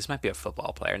fuck, this might be a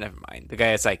football player. Never mind. The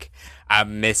guy that's like,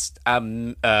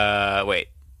 Unlimited.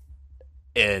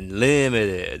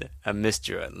 I'm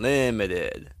Mr.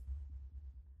 Unlimited.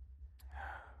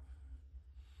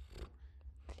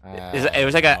 It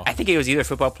was like I think it was either a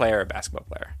football player or a basketball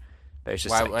player. But it's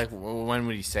just when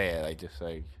would he say it?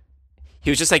 he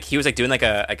was doing like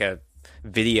a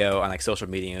video on like social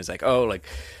media. And it was like, oh, like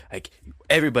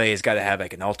everybody's got to have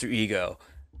like an alter ego,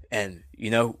 and you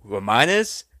know what mine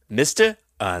is? Mr.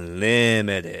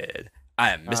 Unlimited.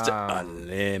 I am Mr.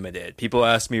 Unlimited. People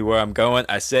ask me where I'm going.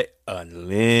 I say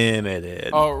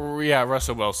unlimited. Oh yeah,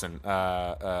 Russell Wilson.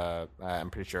 I'm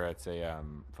pretty sure it's a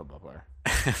football player.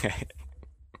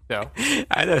 So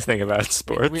I know nothing about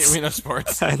sports. We know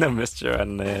sports. I know Mr.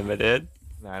 Unlimited.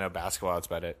 No, I know basketball. That's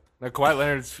about it. No, Kawhi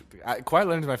Leonard's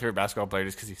my favorite basketball player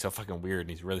just because he's so fucking weird and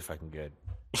he's really fucking good.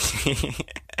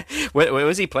 What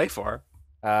was he play for?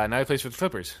 Now he plays for the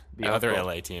Clippers, the other cool.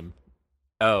 LA team.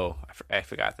 Oh, I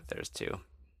forgot that there's two.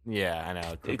 Yeah, I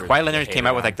know. Kawhi Leonard came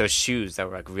out with like those shoes that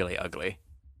were like really ugly.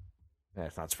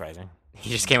 That's not surprising. He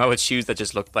just came out with shoes that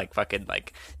just looked like fucking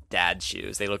like dad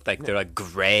shoes. They looked like they're like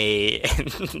gray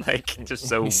and like just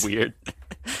so weird.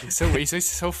 He's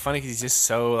so funny because he's just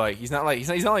so like he's not like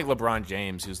LeBron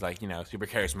James who's like super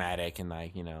charismatic and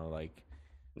like no,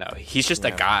 he's just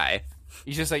a guy.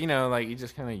 He's just like he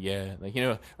just kind of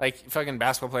like fucking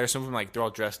basketball players. Some of them like they're all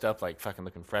dressed up like fucking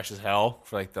looking fresh as hell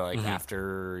for like the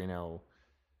after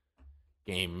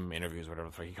game interviews or whatever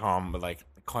the fuck you call them. But like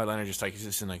Kawhi Leonard just like he's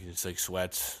just in like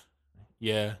sweats.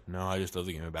 Yeah, no, I just love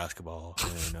the game of basketball.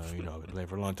 And, I've been playing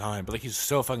for a long time. But like he's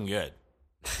so fucking good.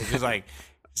 It's just like,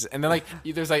 and then like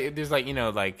there's obviously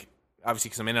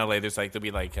because I'm in LA, there'll be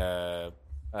like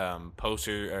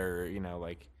poster or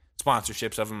like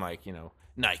sponsorships of him like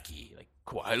Nike, like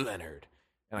Kawhi Leonard,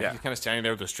 and like he's kind of standing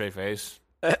there with a straight face.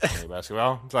 Playing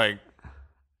basketball. It's like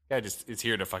guy just is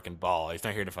here to fucking ball. He's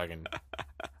not here to fucking.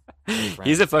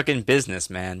 He's a fucking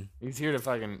businessman. He's here to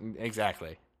fucking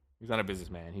exactly. He's not a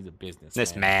businessman. He's a businessman.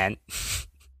 This man.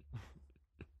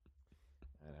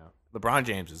 I know. LeBron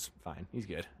James is fine. He's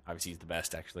good. Obviously, he's the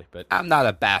best, actually. But I'm not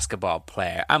a basketball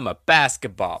player. I'm a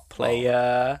basketball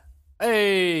player.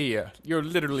 Hey, you're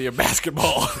literally a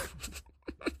basketball.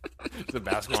 It's a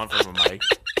basketball in front of a mic.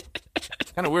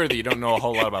 It's kind of weird that you don't know a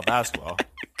whole lot about basketball.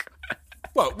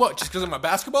 What? Just because I'm a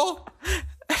basketball?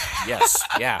 Yes.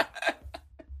 Yeah.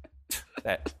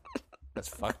 That's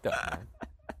fucked up, man.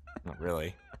 Not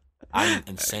really. I'm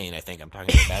insane. I think I'm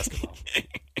talking about basketball.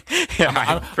 Yeah,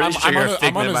 I'm pretty sure you're a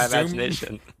figment of my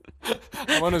imagination.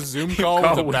 I'm on a Zoom call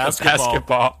with a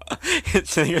basketball.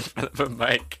 It's sitting in front of a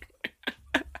mic.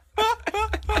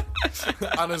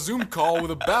 On a Zoom call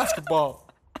with a basketball.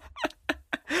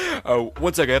 Oh,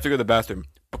 1 second. I have to go to the bathroom.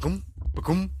 Ba-kum,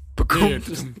 ba-kum, ba-kum.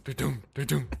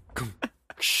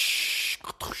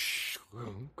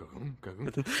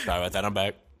 Sorry about that. I'm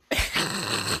back.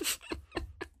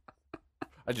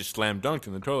 I just slam dunked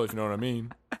in the toilet, if you know what I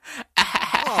mean.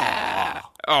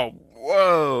 Oh,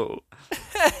 whoa.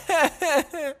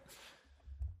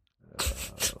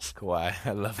 Kawhi,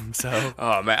 I love him so.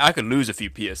 Oh, man, I could lose a few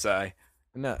PSI.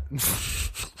 No.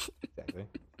 Exactly.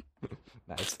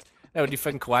 Nice. Now, would you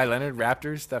fucking Kawhi Leonard,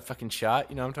 Raptors, that fucking shot?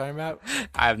 You know what I'm talking about?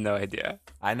 I have no idea.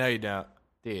 I know you don't.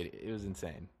 Dude, it was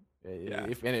insane. Yeah.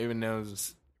 If anyone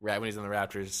knows when he's on the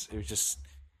Raptors, it was just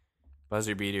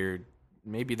buzzer beater,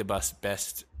 maybe the best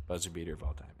buzzer beater of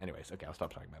all time. Anyways, okay, I'll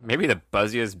stop talking about that. Maybe the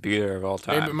buzziest beater of all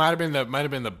time. Maybe it might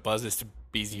have been the buzziest,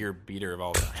 beezier beater of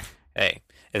all time. Hey,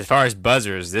 as far as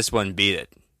buzzers, this one beat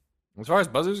it. As far as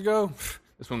buzzers go,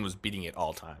 this one was beating it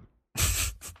all time.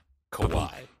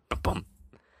 Kawhi.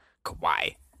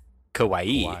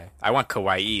 Kawaii. I want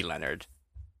Kawaii Leonard.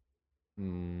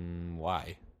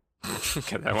 Why?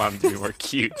 Because I want him to be more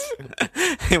cute.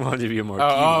 I want him to be more cute.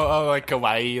 Oh, like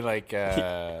kawaii, like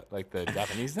the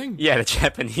Japanese thing? Yeah, the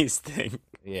Japanese thing.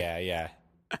 Yeah,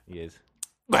 he is.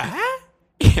 What? I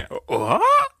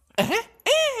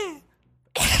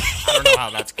don't know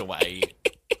how that's kawaii.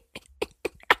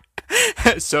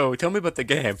 So, tell me about the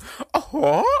game.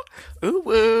 Oh, ooh,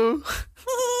 woo.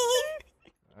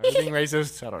 Everything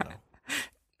racist? I don't know.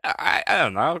 I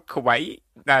don't know. Kawaii.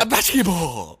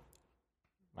 Basketball.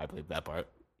 I believe that part.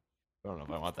 I don't know if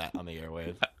I want that on the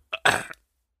airwaves. I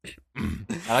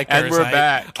like Parasite. And we're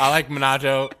back. I like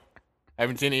Minato. I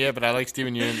haven't seen it yet, but I like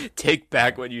Steven Yeun. Take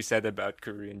back what you said about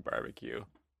Korean barbecue.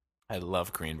 I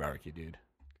love Korean barbecue, dude.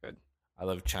 Good. I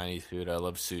love Chinese food. I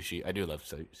love sushi. I do love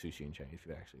sushi and Chinese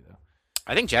food, actually, though.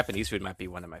 I think Japanese food might be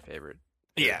one of my favorite.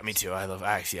 Yeah, me too. I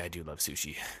do love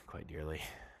sushi quite dearly.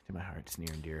 To my heart, it's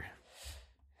near and dear.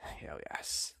 Hell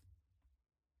yes.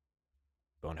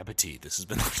 Bon appetit. This has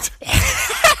been.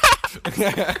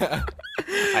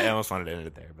 I almost wanted to end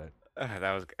it there, but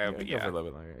that was go for a little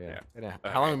bit longer. Yeah.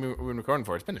 How long have we been recording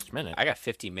for? It's been a minute. I got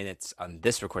 50 minutes on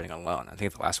this recording alone. I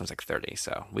think the last one's like 30,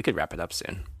 so we could wrap it up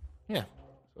soon. Yeah.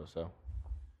 So.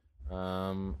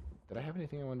 Did I have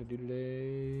anything I wanted to do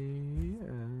today?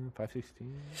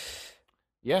 5:16.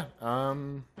 Yeah. Let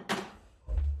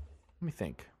me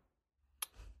think.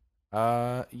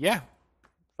 Yeah.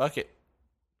 Fuck it.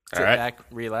 Sit back,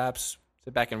 relapse.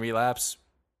 Sit back and relapse.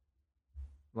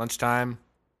 Lunchtime.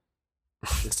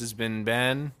 This has been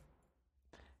Ben.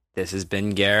 This has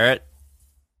been Garrett.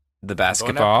 The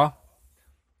basketball.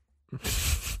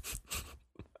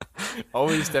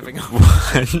 Always stepping up.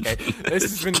 Okay. This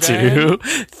has been 2,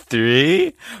 Ben.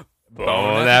 3.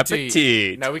 Bon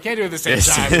appetit. No, we can't do it at the same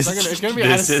time. It's gonna be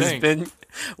out of sync.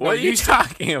 What are you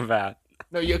talking about?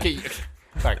 No, okay.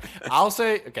 Sorry. I'll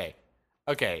say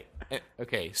okay.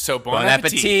 So bon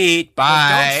appetit.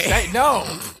 Bye. Don't say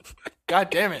no. God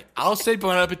damn it. I'll say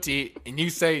bon appetit, and you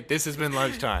say this has been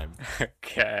lunchtime.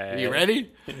 Okay. Are you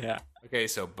ready? Yeah. Okay,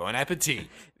 so bon appetit.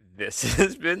 This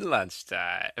has been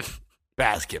lunchtime.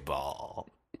 Basketball.